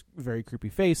got this very creepy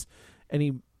face, and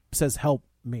he says, help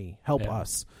me, help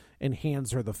us, and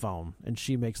hands her the phone, and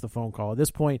she makes the phone call. At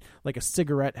this point, like a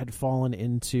cigarette had fallen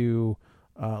into...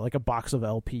 like a box of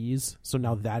LPs. So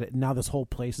now this whole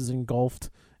place is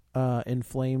engulfed in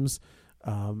flames.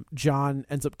 John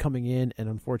ends up coming in and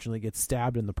unfortunately gets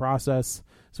stabbed in the process.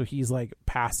 So he's like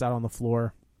passed out on the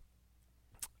floor.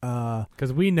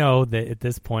 Because we know that at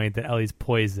this point that Ellie's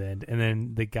poisoned, and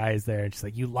then the guy's there, and she's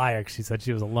like, "You liar!" 'Cause she said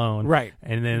she was alone, right?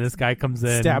 And then this guy comes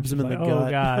in, stabs him in the gut.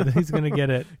 Oh God, he's gonna get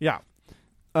it. Yeah.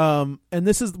 And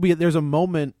this is there's a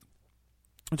moment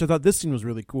which I thought this scene was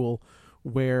really cool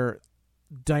where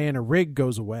Diana Rigg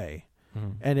goes away,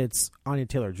 and it's Anya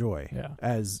Taylor-Joy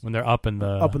as when they're up in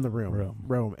the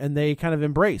room, and they kind of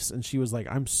embrace. And she was like,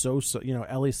 "I'm so."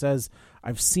 Ellie says,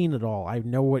 "I've seen it all. I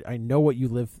know what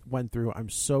you went through. I'm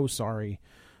so sorry."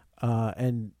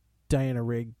 And Diana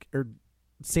Rigg or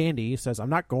Sandy says, "I'm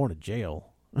not going to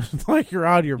jail. Like you're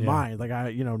out of your mind. Like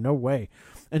no way."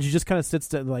 And she just kind of sits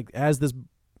there, like as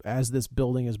this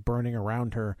building is burning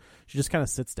around her, she just kind of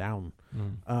sits down,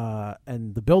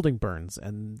 and the building burns,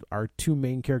 and our two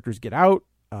main characters get out,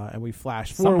 and we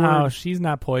flash forward. Somehow she's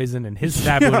not poisoned, and his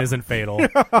stab wound isn't fatal.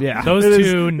 Yeah, those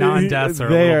two non-deaths are a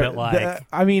little bit like.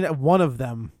 I mean, one of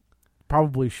them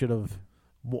probably should have.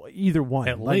 Either one,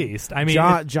 at least. I mean,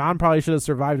 John probably should have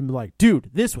survived and been like, "Dude,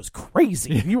 this was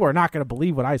crazy. You are not going to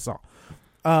believe what I saw."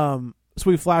 So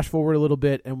we flash forward a little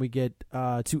bit, and we get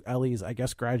to Ellie's, I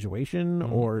guess, graduation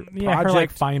or project. Her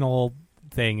like final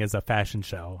thing is a fashion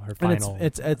show. Her final, and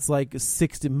it's like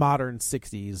modern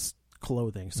 60s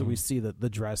clothing. So we see the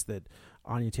dress that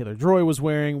Anya Taylor-Joy was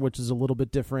wearing, which is a little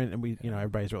bit different, and we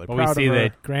everybody's really proud of her. We see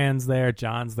that Grant's there,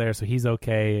 John's there, so he's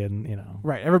okay, and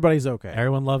right, everybody's okay.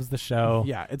 Everyone loves the show.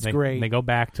 Yeah, it's great. They go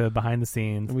back to behind the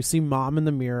scenes, and we see Mom in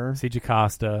the mirror. See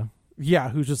Jocasta. Yeah,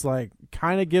 who's just like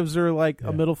kind of gives her like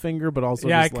a middle finger, but also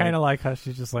I kind of like how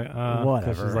she's just like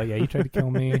whatever. She's like, you tried to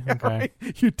kill me. Okay, right.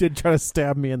 You did try to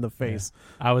stab me in the face.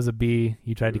 Yeah. I was a bee.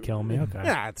 You tried to kill me. Okay,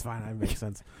 yeah, it's fine. That makes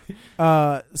sense.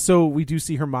 So we do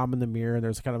see her mom in the mirror, and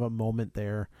there's kind of a moment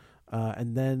there,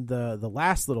 and then the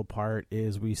last little part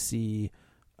is we see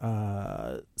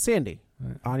Sandy.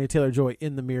 Anya Taylor-Joy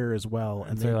in the mirror as well,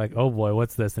 and they're like, "Oh boy,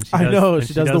 what's this?" And she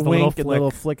does the wink and the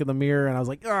little flick in the mirror, and I was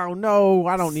like, "Oh no,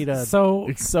 I don't need a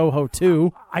Soho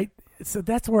 2." So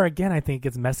that's where again I think it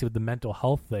gets messy with the mental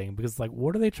health thing, because like,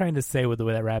 what are they trying to say with the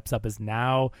way that wraps up? Is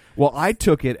now? Well, I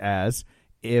took it as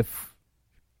if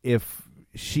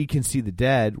she can see the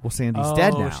dead. Well, Sandy's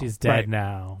dead now. She's dead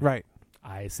now. Right.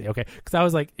 I see. Okay. Because I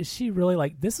was like, is she really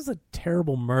like, this is a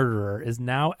terrible murderer? Is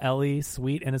now Ellie,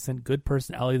 sweet, innocent, good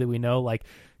person Ellie that we know, like,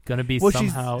 going to be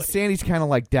somehow... Sandy's kind of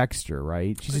like Dexter,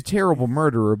 right? She's a terrible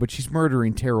murderer, but she's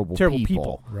murdering terrible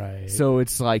people. Right. So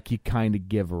it's like you kind of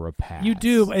give her a pass. You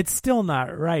do, but it's still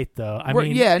not right, though. I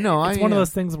mean, it's one of those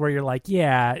things where you're like,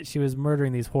 yeah, she was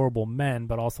murdering these horrible men,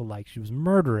 but also, like, she was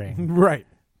murdering. Right.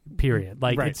 Period.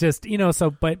 Like, it's just,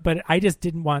 so, but I just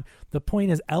didn't want... The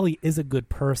point is, Ellie is a good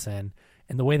person,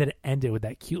 and the way that it ended with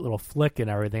that cute little flick and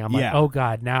everything, I'm like, oh,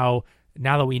 God, now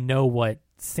that we know what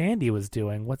Sandy was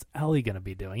doing, what's Ellie going to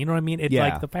be doing? You know what I mean? It's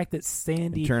like the fact that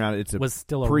Sandy turned out it's was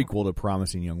still prequel to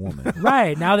Promising Young Woman.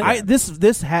 Right. Now that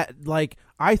this had, like,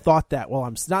 I thought that, well,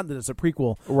 I'm not that it's a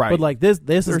prequel, right? But like this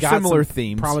has got similar some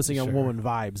themes, Promising Young Woman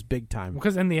vibes big time.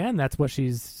 Because in the end, that's what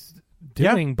she's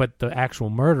doing, but the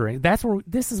actual murdering,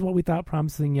 this is what we thought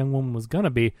Promising Young Woman was going to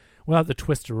be, without the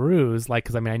twisteroos. Like,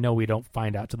 because I mean, I know we don't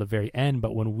find out to the very end,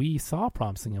 but when we saw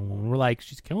Promising Young Woman, we're like,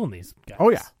 she's killing these guys.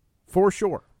 Oh yeah, for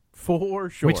sure. For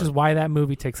sure. Which is why that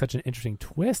movie takes such an interesting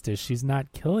twist, is she's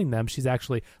not killing them, she's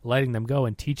actually letting them go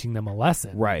and teaching them a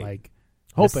lesson. Right. Like,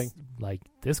 hoping.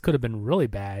 This could have been really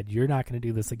bad. You're not going to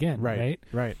do this again. Right.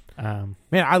 Man,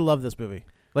 I love this movie.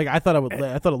 Like, I thought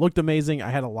it looked amazing.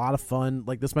 I had a lot of fun.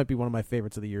 Like, this might be one of my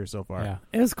favorites of the year so far. Yeah,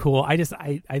 it was cool. I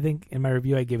think in my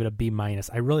review I gave it a B-.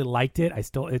 I really liked it. I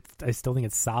still think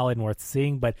it's solid and worth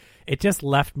seeing, but it just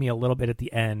left me a little bit at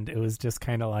the end. It was just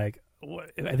kind of like,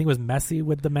 I think it was messy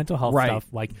with the mental health stuff.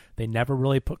 Like, they never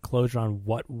really put closure on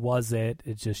what was it.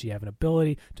 It's just, she have an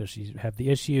ability? Does she have the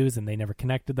issues? And they never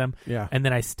connected them. Yeah. And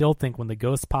then I still think when the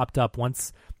ghosts popped up,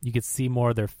 once you could see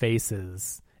more of their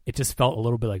faces, it just felt a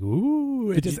little bit like,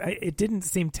 ooh. It didn't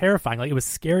seem terrifying. Like, it was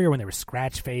scarier when they were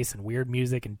scratch face and weird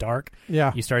music and dark.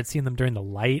 Yeah. You started seeing them during the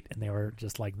light, and they were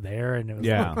just like there, and it was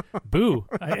like, boo.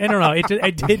 I don't know.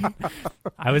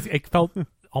 It felt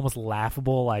almost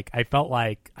laughable. Like, I felt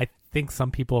like, I think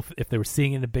some people, if they were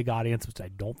seeing it in a big audience, which I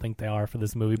don't think they are for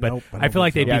this movie, but nope, I feel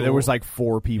like they'd be... there was like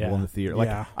 4 people in the theater.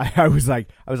 Like, I was like,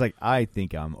 I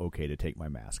think I'm okay to take my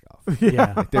mask off.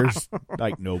 Yeah. Like, there's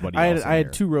like nobody else. I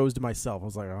had 2 rows to myself. I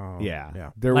was like, oh. Yeah.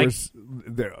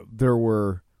 There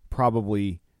were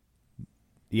probably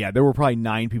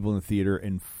 9 people in the theater,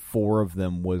 and 4 of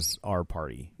them was our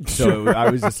party. So I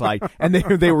was just like, and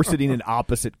they were sitting in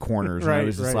opposite corners, and I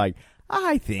was just like,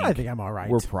 I think I'm all right.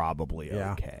 We're probably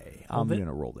okay. I'm going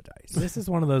to roll the dice. This is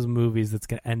one of those movies that's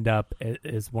going to end up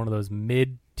as one of those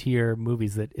mid-tier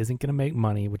movies that isn't going to make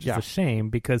money, which is a shame,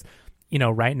 because,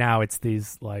 right now it's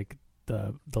these, like,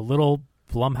 the little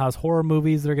Blumhouse horror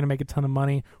movies that are going to make a ton of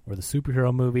money, or the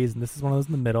superhero movies, and this is one of those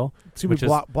in the middle. It's going to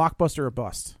be blockbuster or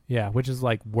bust. Yeah, which is,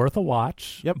 like, worth a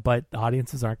watch, but the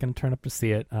audiences aren't going to turn up to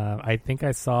see it. I think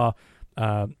I saw,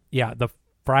 the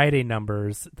Friday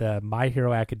numbers, the My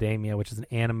Hero Academia, which is an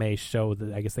anime show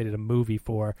that I guess they did a movie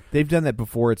for. They've done that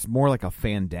before. It's more like a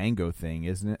Fandango thing,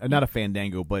 isn't it? Not a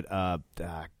Fandango, but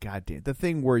goddamn, the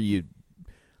thing where you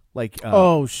like.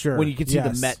 Sure. When you can see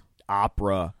the Met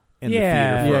Opera in the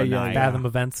theater for a night. Fathom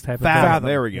events type of Fathom. thing.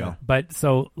 There we go. Yeah. But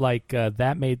so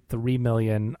that made $3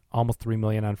 million, almost $3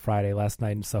 million on Friday. Last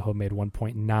night in Soho made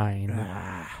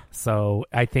 1.9. So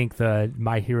I think the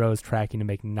My Hero is tracking to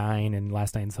make 9, and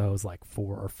last night in Soho was like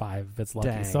 4 or 5 if it's lucky.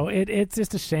 Dang. So it's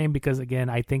just a shame, because again,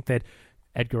 I think that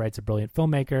Edgar Wright's a brilliant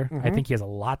filmmaker. Mm-hmm. I think he has a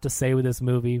lot to say with this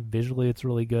movie. Visually, it's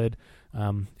really good.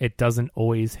 It doesn't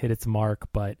always hit its mark,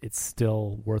 but it's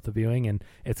still worth a viewing, and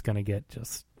it's going to get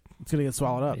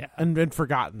swallowed up and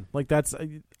forgotten. Like, that's,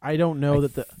 I don't know I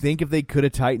think if they could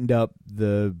have tightened up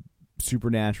the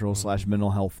supernatural /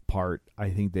 mental health part, I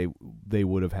think they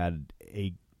would have had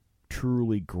a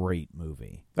truly great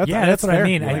movie. That's what fair. I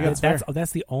mean.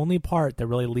 That's the only part that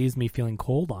really leaves me feeling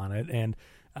cold on it. And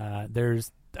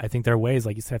I think there are ways,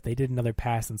 like you said, if they did another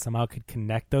pass and somehow could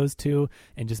connect those two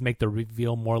and just make the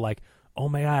reveal more like, oh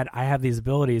my God, I have these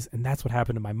abilities, and that's what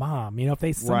happened to my mom. If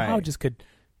they somehow just could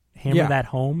hammer that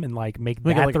home and like make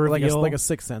that the reveal, like a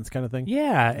Sixth Sense kind of thing.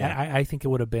 I think it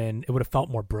would have felt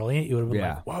more brilliant. You would have been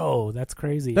like, whoa, that's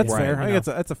crazy. That's fair. I think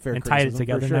that's a fair and tied it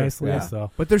together nicely. Yeah.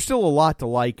 So, but there's still a lot to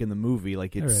like in the movie.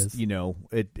 Like, it's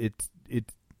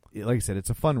it like I said, it's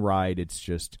a fun ride. It's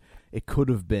just, it could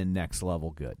have been next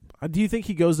level good. Do you think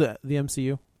he goes to the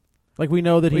MCU? Like, we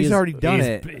know that he's already done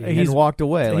it and walked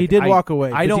away. He did walk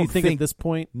away. I don't think at this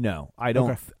point. No, I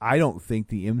don't. Okay. I don't think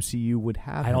the MCU would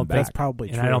have. I don't think that's probably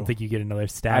true. And I don't think you get another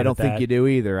stab. I don't think you do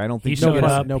either. I don't think he showed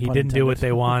up. He didn't do what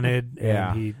they wanted.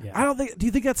 I don't think. Do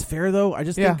you think that's fair though? I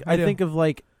just think. I think of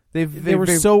like they were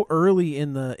so early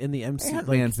in the MCU.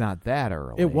 Ant-Man's not that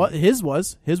early. It was his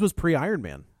was pre Iron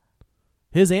Man.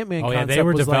 His Ant-Man concept they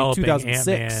were was like developing 2006.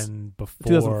 Ant-Man before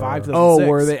 2005, 2006. Oh,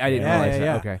 were they? I didn't Yeah, realize yeah, that.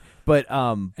 yeah. Okay, but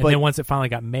And then once it finally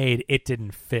got made, it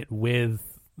didn't fit with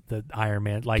the Iron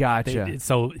Man. Like, Gotcha.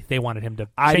 so they wanted him to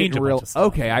I change didn't a bunch of stuff.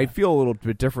 Okay, I feel a little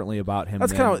bit differently about him.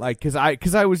 That's then. kinda- like because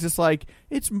I was just like,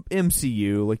 it's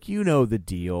MCU, like you know the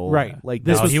deal, Right. Like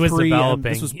This No, was he was pre- developing.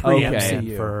 this was Ant-Man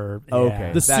pre-MCU. for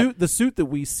Okay. The suit that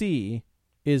we see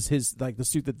is his, like the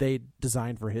suit that they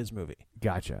designed for his movie.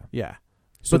 Gotcha. Yeah.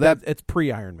 So So that it's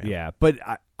pre Iron Man. Yeah, but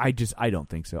I don't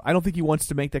think so. I don't think he wants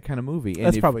to make that kind of movie. And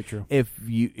That's probably true. If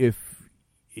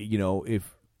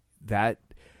that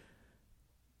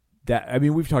I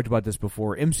mean, we've talked about this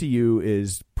before. MCU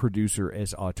is producer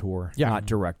as auteur, Yeah. not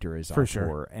director as For auteur.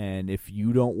 sure. And if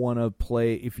you don't want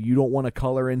to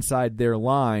color inside their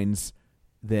lines,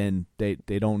 then they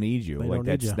don't need you. They like don't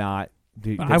need that's you. not.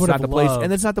 That's I would not have the place, loved-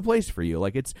 and that's not the place for you.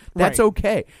 Like that's Right.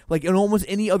 okay. Like in almost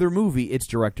any other movie, it's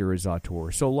director as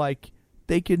auteur. So like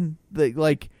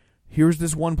here's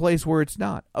this one place where it's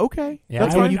not okay. Yeah,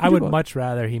 That's I fine. would, You can I do would both. much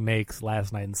rather he makes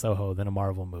Last Night in Soho than a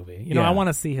Marvel movie. You know, Yeah. I want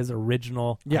to see his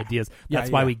original Yeah. ideas. Yeah,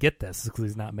 That's why yeah. we get this, because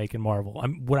he's not making Marvel.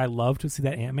 Would I love to see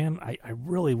that Ant-Man? I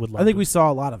really would love I think to. we saw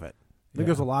a lot of it. I think Yeah.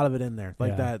 there's a lot of it in there,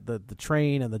 like Yeah. that the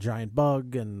train and the giant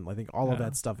bug, and I think all of Yeah.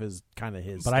 that stuff is kind of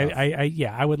his. But stuff.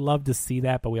 I would love to see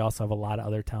that, but we also have a lot of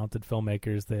other talented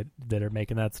filmmakers that are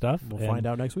making that stuff. We'll And- find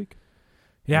out next week.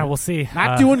 Yeah, we'll see.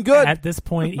 Not doing good. At this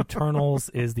point, Eternals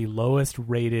is the lowest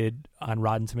rated on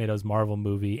Rotten Tomatoes Marvel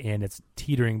movie, and it's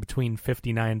teetering between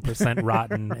 59%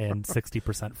 rotten and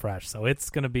 60% fresh. So it's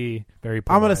going to be very I'm going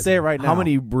to polarizing. say it right now. How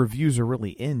many reviews are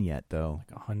really in yet, though?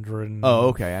 100. Oh,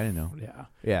 okay. I didn't know. Yeah.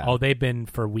 Yeah. Oh, they've been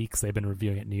for weeks. They've been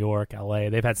reviewing it in New York, LA.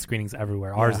 They've had screenings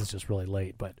everywhere. Ours Yeah. is just really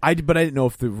late, but I didn't know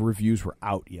if the reviews were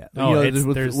out yet. Oh, there's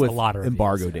there's a lot of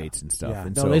embargo reviews, yeah. dates and stuff. Yeah,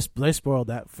 And no, so they spoiled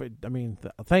that. I mean,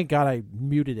 thank God I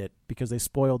muted it because they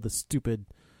spoiled the stupid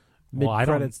mid Well, I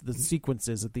don't- credits, the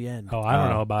sequences at the end. oh, I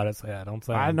don't know about it. So yeah, don't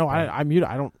say. I know. anything. I muted.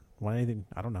 I don't want anything.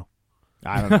 I don't know.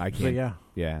 I don't know. I But can't. yeah,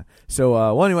 Yeah. So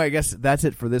well, anyway, I guess that's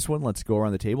it for this one. Let's go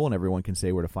around the table and everyone can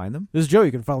say where to find them. this is Joey.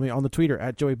 You can follow me on the Twitter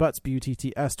at Joey Butts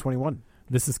BUTTS21.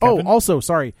 This is Oh, Kevin. also,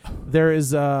 sorry. There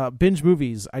is Binge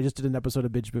Movies. I just did an episode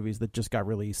of Binge Movies that just got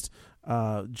released.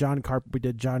 We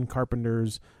did John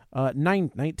Carpenter's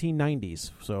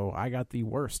 1990s. So I got the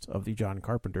worst of the John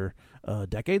Carpenter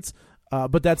decades.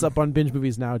 But that's up on Binge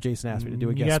Movies now. Jason asked me to do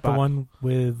a You guest got spot. the one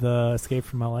with Escape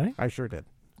from LA. I sure did.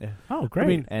 Oh, great. I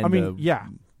mean, And yeah.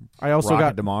 I also Rocket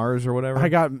got. to Mars or whatever.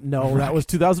 No, that was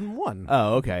 2001.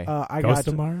 Oh, okay. I Ghost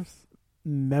got of Mars.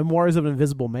 Memoirs of an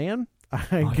Invisible Man.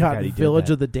 I my got God, he did Village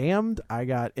that. of the Damned. I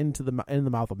got In the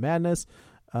Mouth of Madness.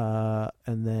 And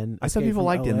then I saw Escape people from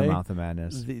liked In the LA. Mouth of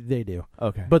Madness. They do.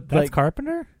 Okay. But That's like,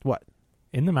 Carpenter. what?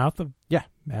 In the Mouth of Yeah.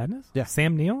 Madness. Yeah.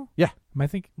 Sam Neill. Yeah. Am I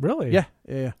think really? Yeah.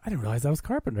 I didn't realize that was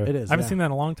Carpenter. It is, I haven't yeah. seen that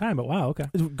in a long time, but wow. Okay.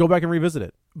 Go back and revisit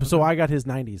it. So I got his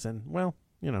 90s, and well,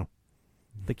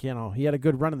 he had a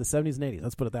good run in the 70s and 80s.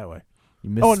 Let's put it that way. You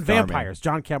missed Oh, and Starman. vampires.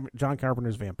 John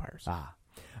Carpenter's Vampires. Ah.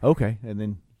 Okay. And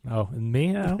then Oh, and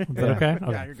me? Oh, is that Yeah. okay?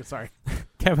 Okay. Yeah, you're good. Sorry.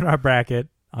 Kevin R. Brackett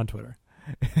on Twitter.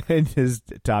 and his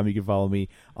Tom, you can follow me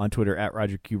on Twitter at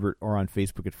Roger Kubert or on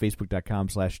Facebook at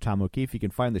facebook.com/Tom O'Keefe. You can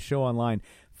find the show online,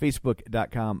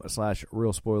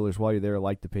 facebook.com/Real Spoilers. While you're there,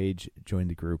 like the page, join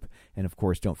the group, and of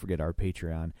course, don't forget our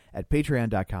Patreon at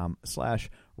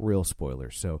patreon.com/Real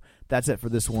Spoilers. So that's it for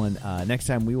this one. Next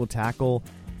time we will tackle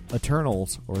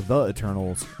Eternals or The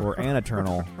Eternals or An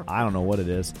Eternal. I don't know what it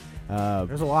is.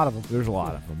 There's a lot of them. There's a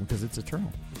lot of them because it's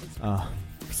eternal.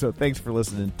 So thanks for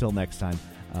listening. Until next time,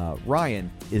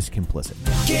 Ryan is complicit.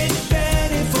 Get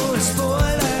ready for a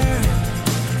spoiler.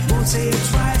 Won't say it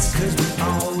twice, cause we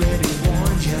already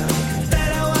warned you.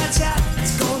 Better watch out,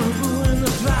 it's gonna ruin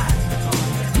the plot.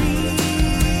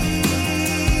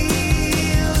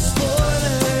 Real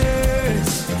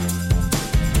spoilers.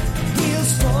 Real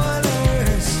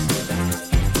spoilers.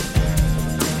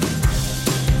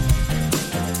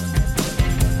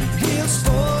 Real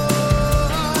spoilers.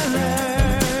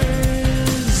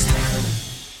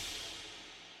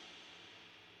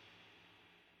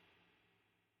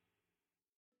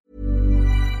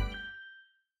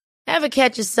 Ever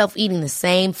catch yourself eating the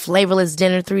same flavorless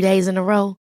dinner 3 days in a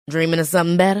row? Dreaming of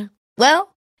something better?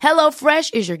 Well,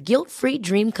 HelloFresh is your guilt-free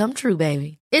dream come true,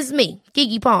 baby. It's me,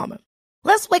 Keke Palmer.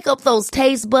 Let's wake up those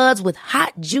taste buds with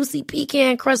hot, juicy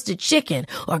pecan-crusted chicken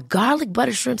or garlic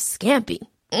butter shrimp scampi.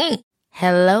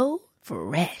 Hello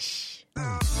Fresh.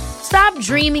 Stop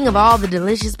dreaming of all the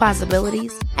delicious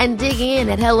possibilities and dig in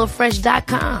at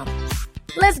HelloFresh.com.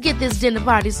 Let's get this dinner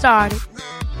party started.